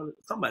 Was it Charlotte?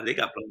 Somebody they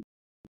got blown.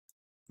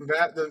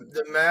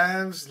 The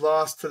Mavs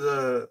lost to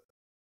the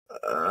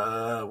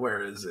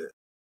where is it?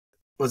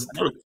 It was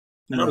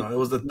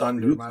the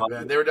Thunder. My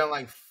bad. They were down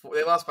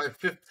they lost by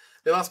 50.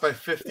 They lost by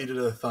 50 to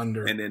the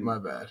Thunder. And then my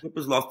bad.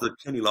 Clippers lost to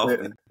Kenny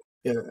Lofton.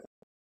 Yeah.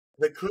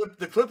 The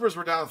Clippers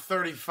were down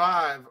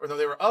 35, or no,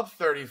 they were up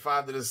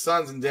 35 to the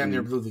Suns and damn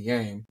near blew the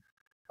game.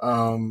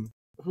 Who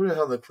the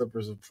hell the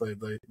Clippers have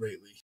played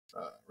lately?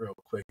 Real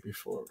quick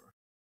before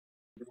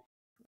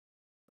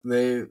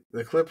the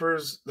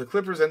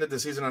Clippers ended the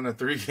season on a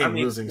 3-game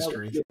losing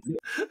streak.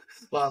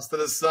 Lost to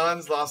the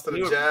Suns, lost to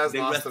the Jazz,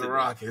 lost to the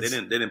Rockets. They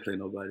didn't play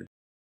nobody.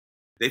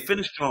 They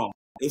finished strong.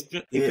 They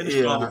finished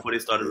strong before they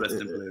started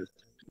resting players.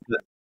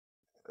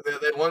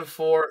 They won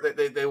 4.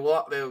 They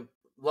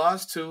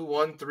lost 2,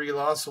 won 3,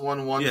 lost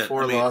 1, won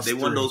 4, lost 3.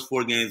 They won those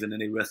 4 games and then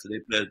they rested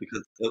their players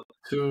because it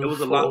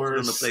was a 4, lot for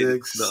them to play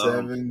 6,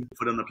 7,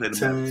 for them to play the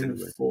 10, Mavericks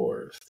anyway.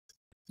 4,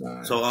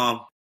 9. So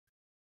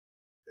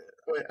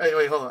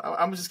wait, hold on.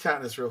 I'm just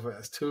counting this real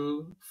fast.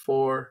 2,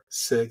 4,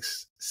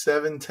 6,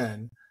 7,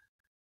 10.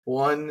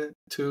 1,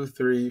 2,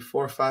 3,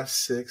 4, 5,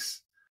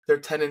 6. They're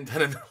 10 and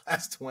 10 in the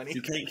last 20.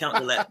 You can't count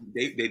the last.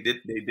 They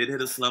did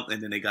hit a slump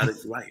and then they got it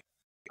right.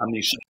 I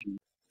mean,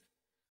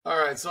 all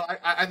right, so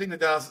I think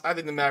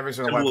the Mavericks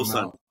are going to wipe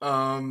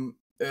them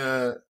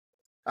out.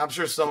 I'm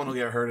sure someone will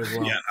get hurt as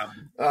well. Yeah.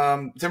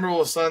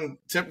 Timberwolves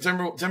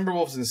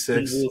in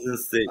 6.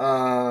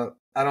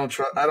 I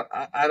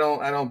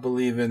don't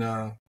believe in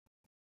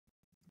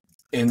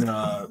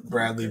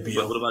Bradley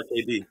Beal. But what about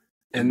KD?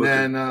 And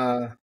then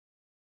all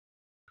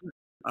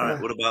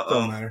right, what about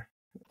don't matter.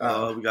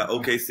 We got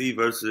OKC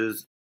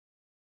versus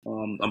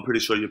I'm pretty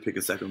sure you're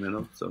picking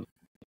Sacramento. So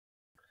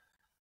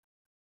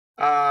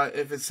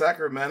if it's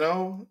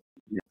Sacramento,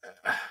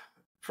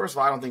 first of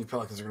all, I don't think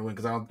Pelicans are going to win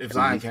because if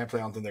Zion can't play,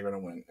 I don't think they're going to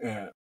win.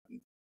 Yeah.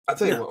 I'll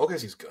tell you what,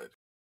 OKC's good.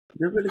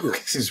 They're really good.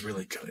 OKC's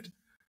really good.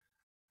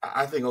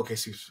 I think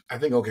OKC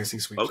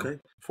sweeps. Okay.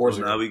 4-0.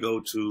 So now we go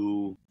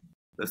to.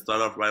 Let's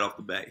start off right off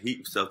the bat.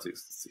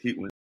 Celtics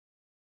win.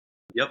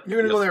 Yep.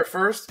 You're gonna go there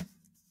first.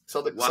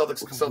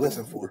 Celtics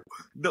in 4.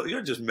 No,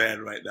 you're just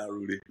mad right now,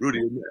 Rudy. Rudy,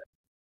 you're mad.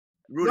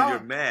 Rudy, you're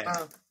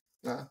mad.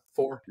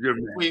 4. You're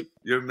mad. Sweet.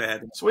 You're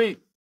mad. Sweet.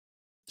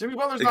 Jimmy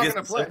Butler's not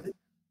gonna play.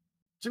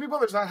 Jimmy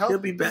Butler's not healthy.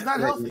 He'll be back. He's not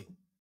healthy.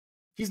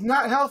 He's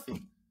not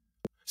healthy.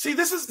 See,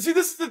 this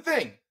is the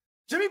thing.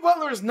 Jimmy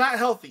Butler is not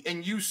healthy,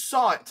 and you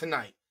saw it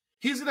tonight.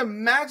 He's gonna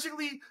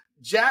magically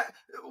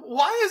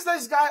Why is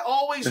this guy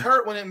always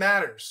hurt when it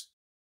matters?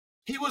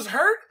 He was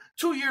hurt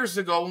 2 years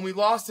ago when we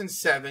lost in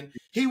 7.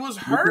 He was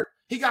hurt.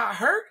 He got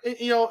hurt.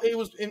 He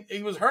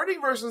was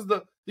hurting versus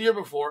the year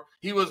before.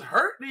 He was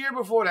hurt the year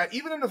before that.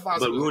 Even in the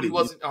finals, Rudy, he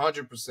wasn't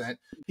 100%.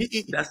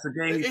 That's the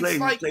game he plays.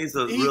 He plays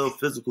a real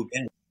physical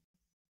game.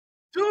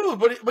 Dude,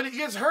 but he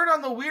gets hurt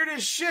on the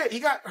weirdest shit. He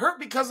got hurt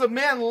because a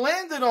man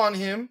landed on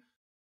him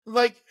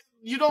like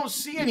you don't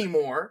see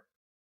anymore.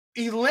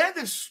 You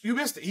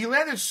missed it. He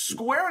landed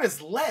square on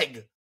his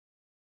leg.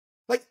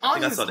 Like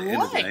on his leg.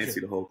 I didn't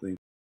see the whole thing.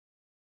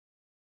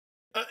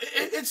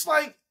 It's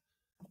like,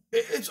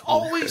 it's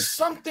always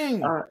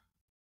something.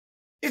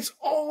 It's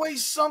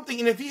always something.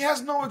 And if he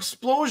has no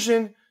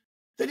explosion,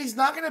 then he's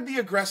not going to be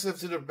aggressive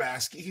to the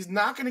basket. He's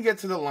not going to get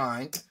to the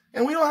line.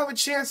 And we don't have a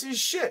chance in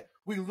shit.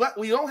 We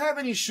don't have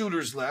any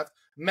shooters left.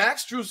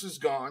 Max Strus is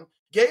gone.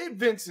 Gabe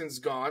Vincent's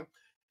gone.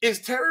 Is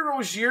Terry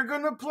Rozier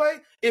going to play?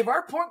 If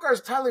our point guard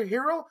is Tyler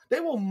Hero, they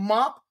will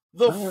mop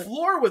the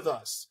floor with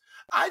us.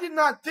 I did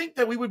not think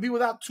that we would be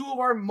without 2 of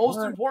our most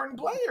important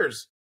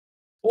players.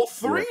 Well,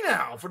 3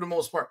 now for the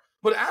most part.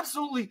 But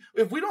absolutely,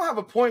 if we don't have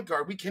a point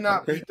guard, we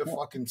cannot beat the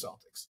fucking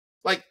Celtics.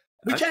 Like,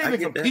 we can't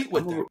even compete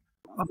with them.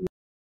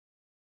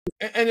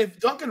 And if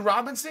Duncan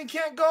Robinson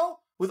can't go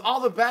with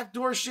all the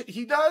backdoor shit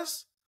he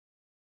does,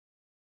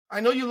 I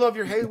know you love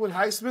your Haywood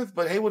Highsmith,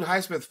 but Haywood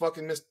Highsmith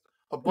fucking missed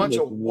a bunch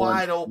of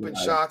wide open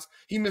shots.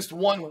 He missed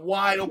one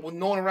wide open with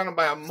no one around him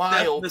by a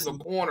mile from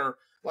the corner.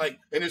 Like,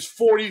 and his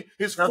 40%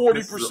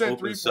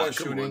 3-point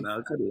shooting.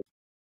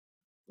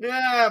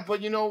 Yeah,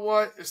 but you know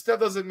what? Steph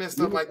doesn't miss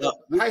stuff like that.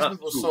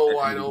 Highsmith was so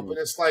wide open.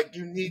 It's like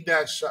you need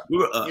that shot.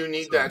 You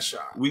need that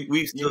shot.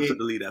 We still took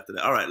the lead after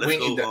that. All right, let's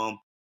go.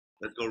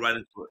 Let's go right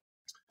into it.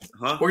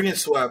 Huh? We're gonna get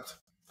swept.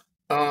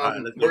 Right,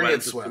 we're gonna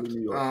get swept.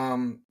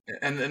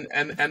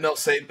 And they'll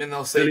save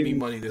me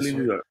money this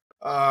year.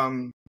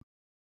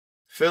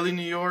 Philly,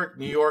 New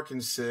York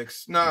in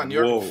 6. Nah, New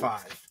York in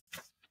 5.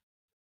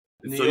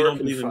 So you don't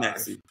believe in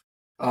Maxey?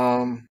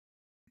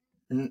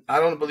 I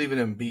don't believe in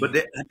Embiid. But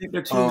I think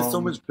their team is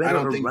so much better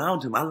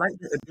around him. I like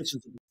the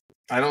additions.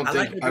 I don't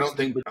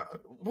think.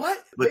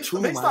 What? But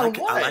true,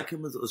 I like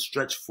him as a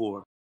stretch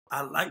 4.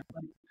 I like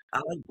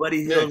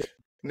Buddy Hill.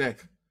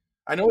 Nick.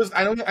 I know he's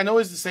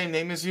the same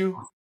name as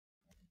you.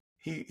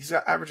 He's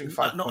averaging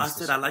 5. No, I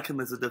said I like him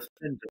as a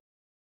defender.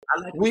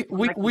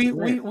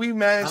 We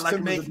managed to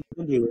make.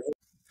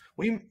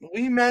 We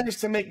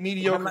managed to make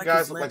mediocre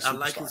guys look like superstars. I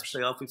like his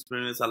playoff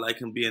experience. I like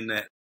him being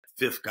that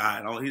 5th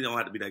guy. He don't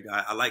have to be that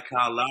guy. I like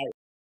Kyle Lowry.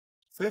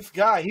 5th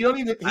guy. He don't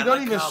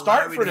even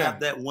start for them. Have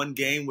that one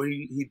game where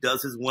he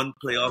does his one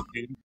playoff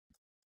game.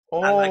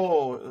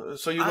 Oh,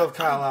 so you love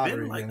Kyle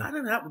Lowry again. I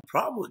didn't have a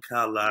problem with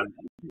Kyle Lowry.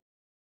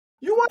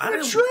 You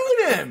wanted to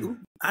trade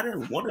him. I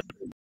didn't want to.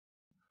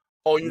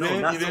 Oh, you no,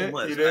 didn't? not You so didn't?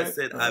 much. You didn't? I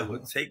said I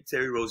would take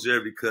Terry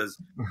Rozier because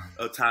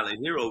of Tyler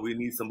Hero. We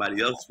need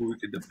somebody else who we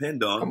can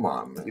depend on. Come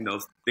on, man. You know,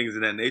 things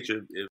of that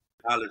nature. If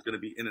Tyler's going to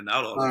be in and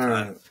out all the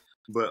time. Right.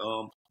 But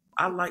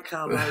I like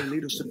Kyle Lowry's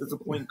leadership as a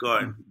point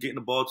guard, getting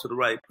the ball to the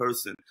right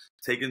person,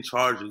 taking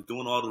charges,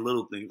 doing all the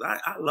little things.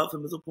 I love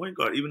him as a point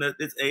guard. Even at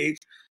this age,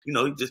 you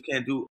know, he just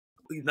can't do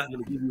 – he's not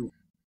going to give you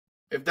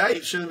 – If that,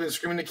 he should have been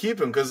screaming to keep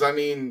him because, I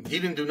mean, he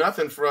didn't do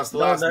nothing for us the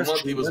last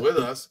month he was with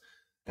us.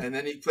 And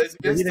then he plays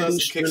against us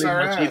and kicks our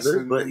ass.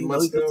 But, you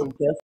know, I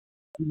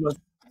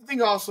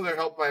think also they're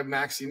helped by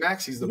Maxey.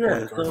 Maxey's the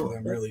point guard for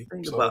them, really.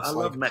 So it's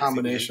like a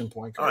combination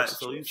point guard. All right,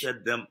 so you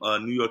said them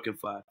New York in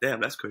 5.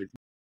 Damn, that's crazy.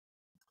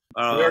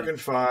 New York in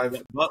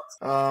 5. Bucks,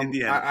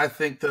 Indiana. I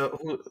think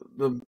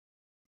the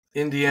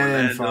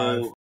Indiana in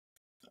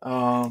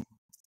 5.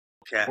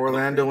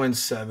 Orlando in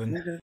 7.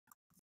 Okay.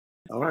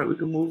 All right, we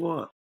can move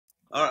on.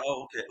 All right,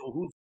 okay.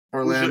 Well,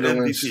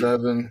 Orlando in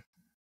 7.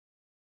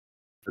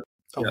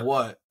 Of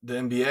what? The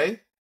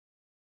NBA?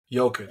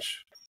 Jokic.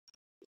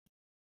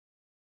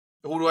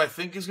 Who do I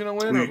think is going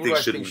to win, or who do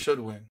I think should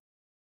win?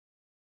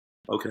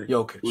 Okay.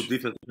 Jokic. Who's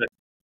defense?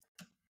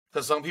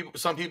 Because some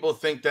people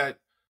think that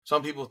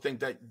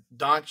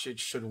Doncic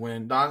should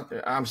win.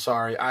 I'm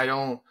sorry, I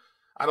don't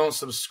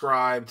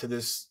subscribe to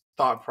this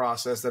thought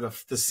process that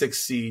the 6th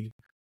seed,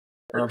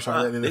 or I'm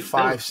sorry, the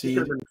 5 seed,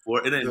 the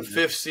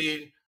 5th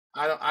seed.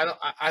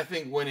 I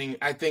think winning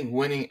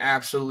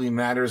absolutely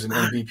matters in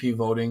MVP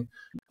voting.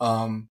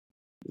 I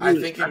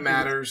think it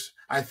matters.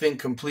 I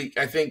think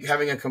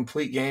having a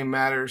complete game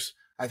matters.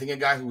 I think a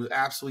guy who is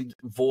absolutely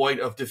void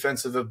of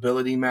defensive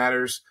ability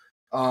matters.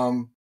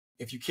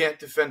 If you can't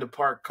defend a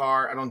parked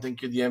car, I don't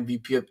think you're the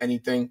MVP of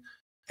anything.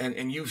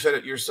 And you said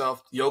it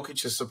yourself.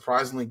 Jokic is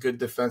surprisingly good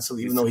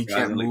defensively, even though he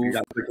can't move.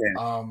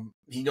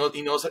 He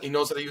knows how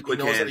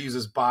to use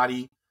his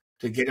body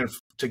to get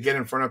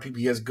in front of people.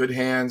 He has good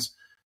hands.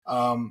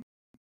 And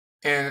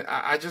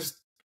I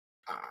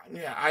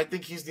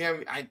think he's the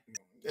MVP.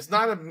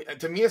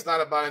 To me, it's not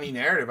about any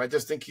narrative. I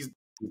just think you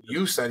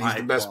said he's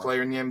the best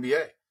player in the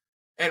NBA.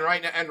 And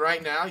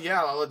right now,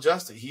 yeah, I'll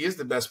adjust it. He is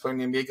the best player in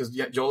the NBA because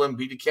Joel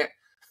Embiid can't.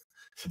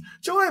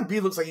 Joel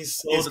Embiid looks like he's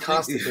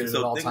constipated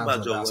at all times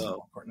on the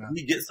basketball court now.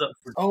 He gets up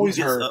for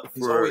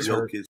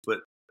Jokic, but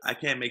I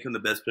can't make him the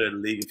best player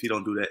in the league if he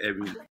don't do that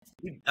every.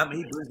 He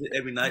brings it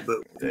every night, but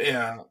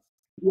yeah.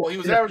 Well, he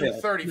was averaging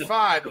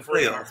 35 before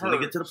he got hurt. When they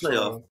get to the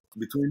playoffs,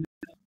 between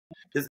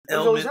his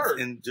elements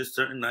and just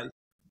certain nights,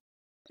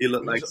 he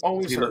looked like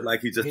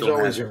he just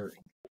don't have hurt.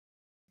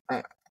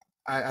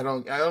 I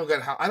don't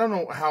get how. I don't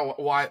know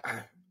why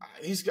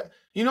he's got.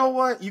 You know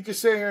what? You could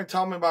sit here and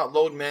tell me about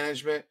load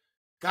management.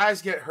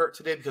 Guys get hurt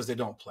today because they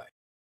don't play.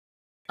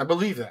 I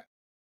believe that.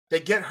 They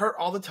get hurt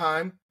all the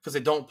time because they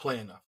don't play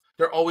enough.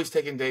 They're always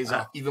taking days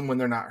off, even when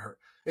they're not hurt.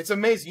 It's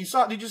amazing.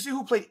 Did you see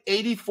who played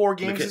 84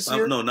 games this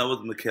year? No, that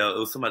wasn't Mikal. It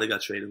was somebody that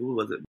got traded. Who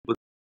was it?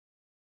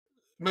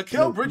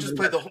 Mikal Bridges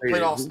played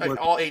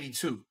all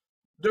 82.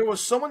 There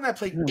was someone that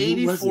played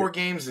 84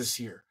 games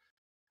this year.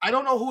 I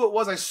don't know who it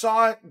was. I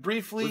saw it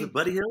briefly. Was it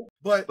Buddy Hield?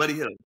 But Buddy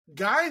Hield.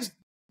 Guys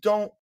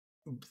don't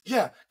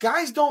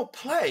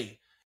play.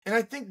 And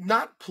I think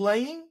not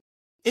playing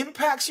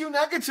impacts you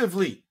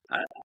negatively.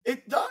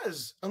 It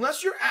does.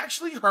 Unless you're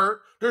actually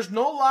hurt, there's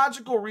no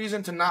logical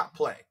reason to not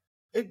play.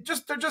 There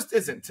just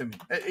isn't to me.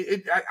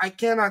 I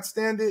cannot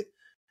stand it.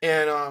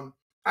 And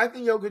I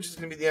think Jokic is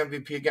going to be the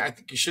MVP again. I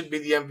think he should be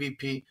the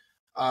MVP.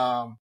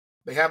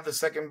 They have the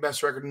second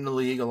best record in the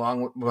league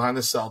behind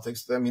the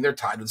Celtics. I mean, they're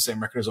tied with the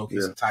same record as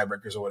OKC,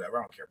 tiebreakers or whatever.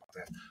 I don't care about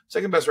that.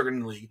 Second best record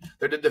in the league.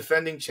 They're the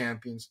defending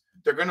champions.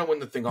 They're going to win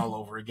the thing all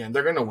over again.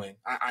 They're going to win.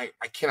 I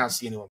cannot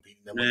see anyone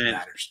beating them when it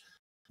matters.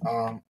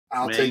 I'll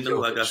take Jokic.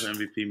 Who I got for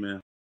MVP,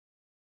 man?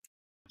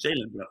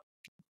 Jalen Brunson.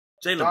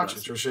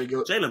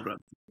 Jalen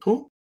Brunson.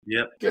 Who?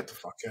 Yep. Get the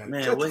fuck out of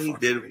here. Man, what he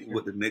did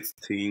with the Knicks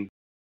team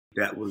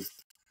that was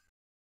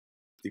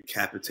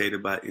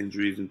decapitated by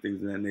injuries and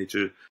things of that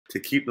nature to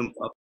keep them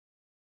up.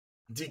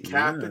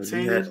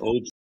 Decapitated?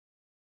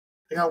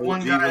 They got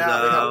one guy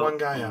out.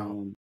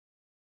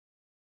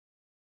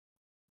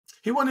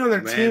 He wasn't on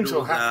their team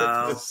until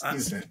half of the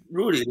season.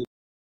 Rudy.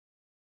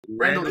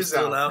 Randall is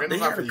out. They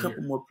had a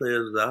couple more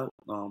players out.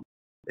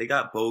 They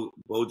got Bojan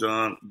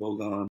a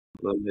little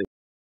bit.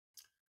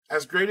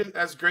 As great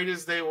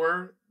as they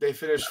were, they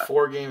finished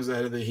 4 games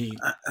ahead of the Heat.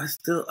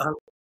 All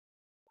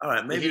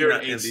right, maybe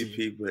not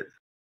MVP, but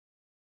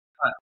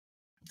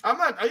I'm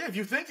not. If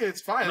you think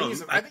it's fine,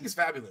 I think it's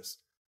fabulous.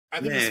 I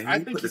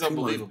think he's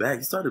unbelievable.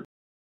 He started.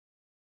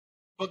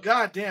 But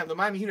goddamn, the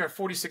Miami Heat are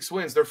 46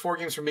 wins. They're 4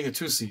 games from being a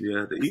 2 seed.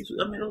 Yeah, it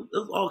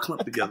was all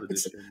clumped together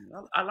this year.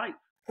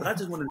 But I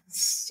just wanted to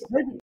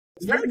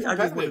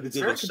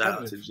give a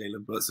shout out to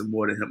Jalen Brunson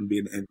more than him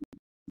being the MVP.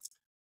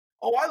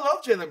 Oh, I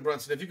love Jalen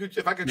Brunson.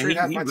 If I could trade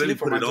half my team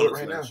for him, I'd do it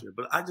right now.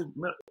 But I just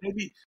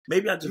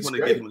maybe I just want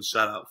to give him a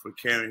shout out for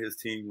carrying his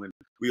team when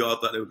we all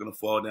thought they were going to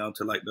fall down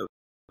to like the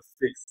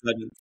 6th,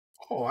 7th.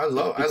 Oh, I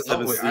love he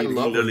what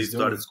literally he's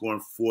started doing.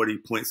 scoring 40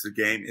 points a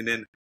game, and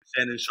then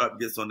Shannon Sharp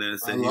gets on there and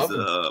says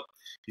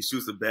he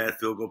shoots a bad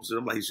field goal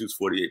percentage. I'm like, he shoots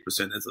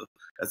 48%.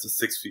 That's a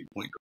 6 feet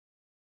point goal.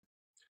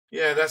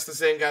 Yeah, that's the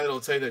same guy that'll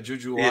tell you that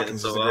Juju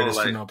Watkins is the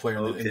greatest female player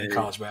in the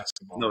college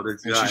basketball. No,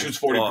 this and guy she shoots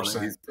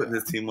 40%. He's putting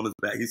his team on his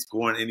back. He's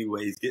scoring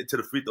anyway. He's getting to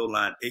the free throw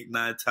line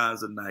 8-9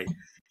 times a night.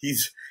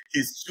 He's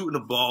shooting the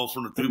ball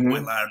from the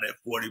 3-point line at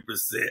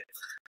 40%.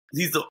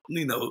 He's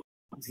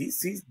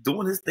he's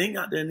doing his thing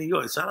out there in New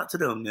York. Shout out to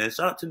them, man.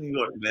 Shout out to New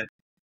York, man.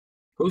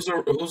 Who's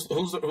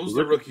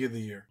the rookie of the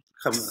year?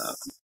 Coming up,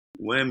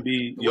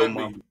 Wemby, your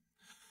mom.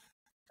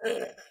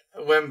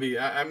 Wemby.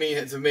 I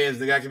mean, to me,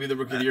 the guy could be the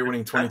rookie of the year,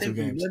 winning 22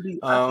 games.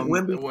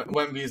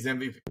 Wemby is the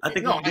MVP. I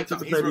think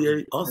he's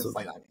rookie also.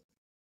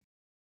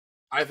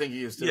 I think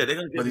he is too. Yeah, they're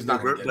gonna give it to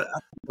Gobert.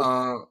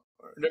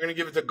 They're gonna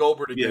give it to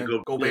Gobert again.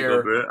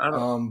 Gobert.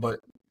 But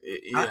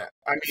yeah,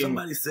 I mean,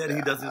 somebody said he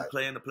doesn't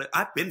play in the play.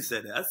 I've been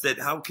said that. I said,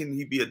 how can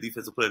he be a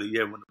defensive player of the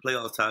year when the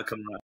playoffs time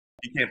comes around?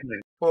 He can't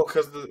play. Well,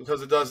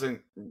 because it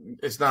doesn't.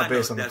 It's not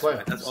based on the playoffs.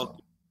 Right. That's all.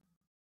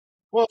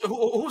 Well,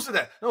 who said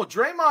that? No,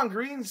 Draymond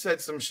Green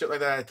said some shit like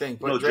that, I think.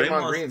 But no,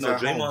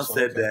 Draymond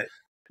said that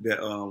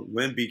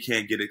Wemby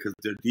can't get it because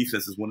their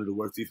defense is one of the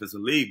worst defenses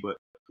in the league. But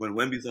when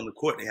Wemby's on the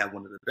court, they have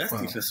one of the best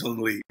defenses in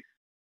the league.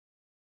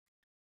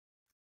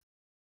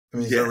 I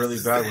mean, he's really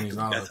bad when he's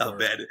not on the court. That's how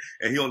bad it is.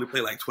 And he only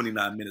played like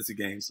 29 minutes a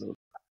game. So,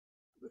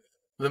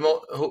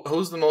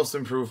 who's the most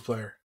improved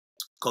player?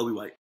 Kobe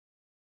White.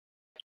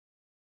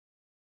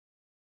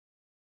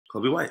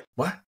 Kobe White.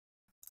 What?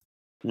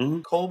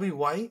 Mm-hmm. Kobe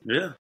White?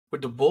 Yeah.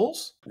 With the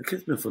Bulls? That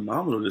kid's been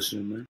phenomenal this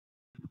year, man.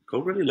 Go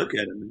really look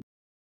at him, man.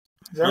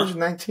 He's averaging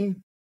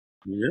 19.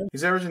 Yeah.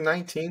 He's averaging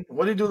 19.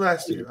 What did he do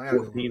last year?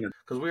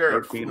 Because we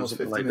are at almost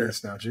 15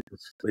 minutes now.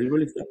 Jesus. But he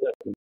really stepped up.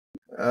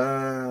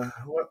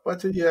 What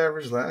did he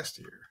average last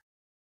year?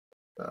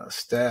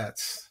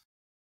 Stats.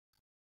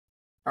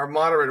 Our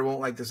moderator won't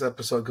like this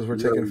episode because we're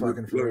taking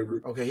fucking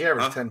forever. Okay, he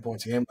averaged 10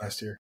 points a game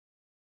last year.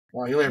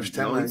 Wow, he only averaged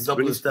 10 last year.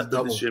 Really stepped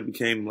up this year,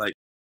 became like...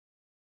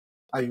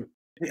 I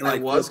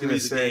was going to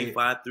say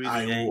 5 3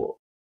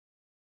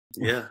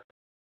 yeah.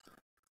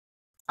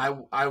 I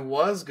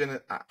was going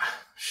to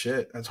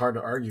shit, that's hard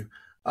to argue.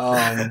 Who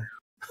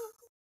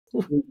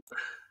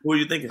are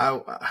you thinking?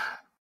 I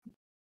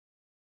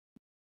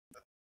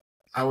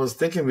was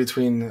thinking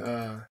between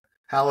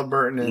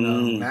Halliburton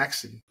and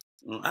Maxey.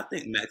 I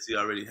think Maxey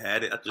already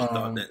had it. I just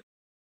thought that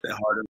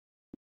Harden.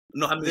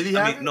 No, I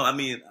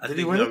mean, I think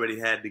he already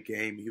had the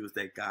game. He was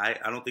that guy.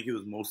 I don't think he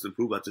was most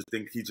improved. I just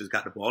think he just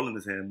got the ball in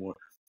his hand more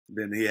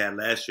than he had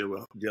last year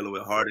with dealing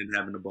with Harden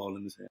having the ball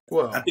in his hand.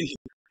 Well, I think he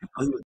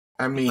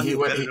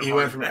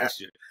went from last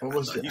year.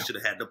 He should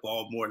have had the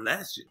ball more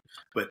last year.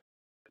 But,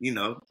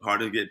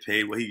 Harden get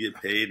paid what he get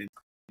paid. And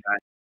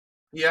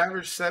he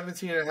averaged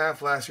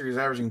 17.5 last year. He's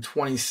averaging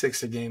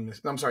 26 a game.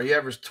 I'm sorry, he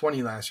averaged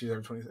 20 last year.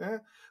 He's averaged 20.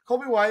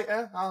 Kobe White,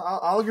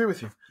 I'll agree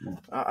with you.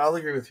 I'll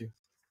agree with you.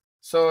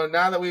 So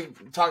now that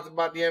we've talked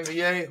about the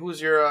NBA, who's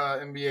your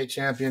NBA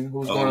champion?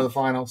 Who's going to the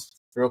finals?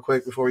 Real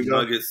quick before we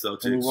go. Nuggets,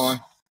 Celtics. Move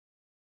on.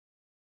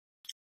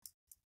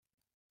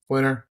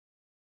 Winner.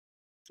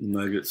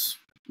 Nuggets.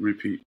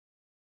 Repeat.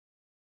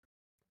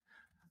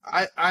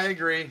 I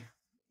agree.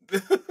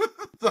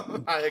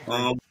 I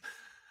agree.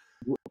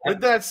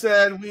 With that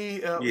said, we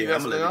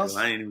got something else?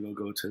 I ain't even going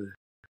to go to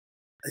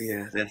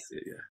yeah, that's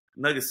it, yeah.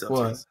 Nuggets, Celtics.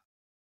 What?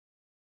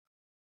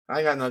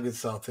 I got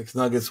Nuggets, Celtics.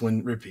 Nuggets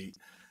win, repeat.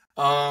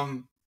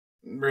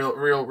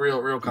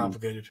 Real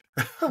complicated.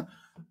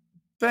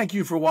 Thank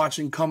you for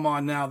watching Come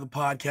On Now, the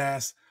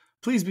podcast.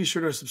 Please be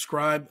sure to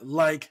subscribe,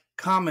 like,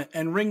 comment,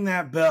 and ring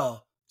that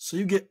bell so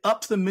you get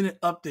up-to-the-minute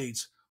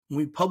updates when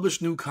we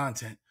publish new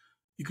content.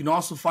 You can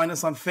also find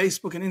us on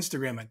Facebook and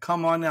Instagram at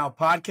Come On Now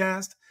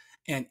Podcast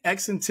and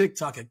X and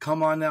TikTok at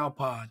Come On Now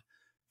Pod.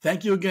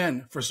 Thank you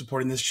again for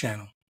supporting this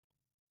channel.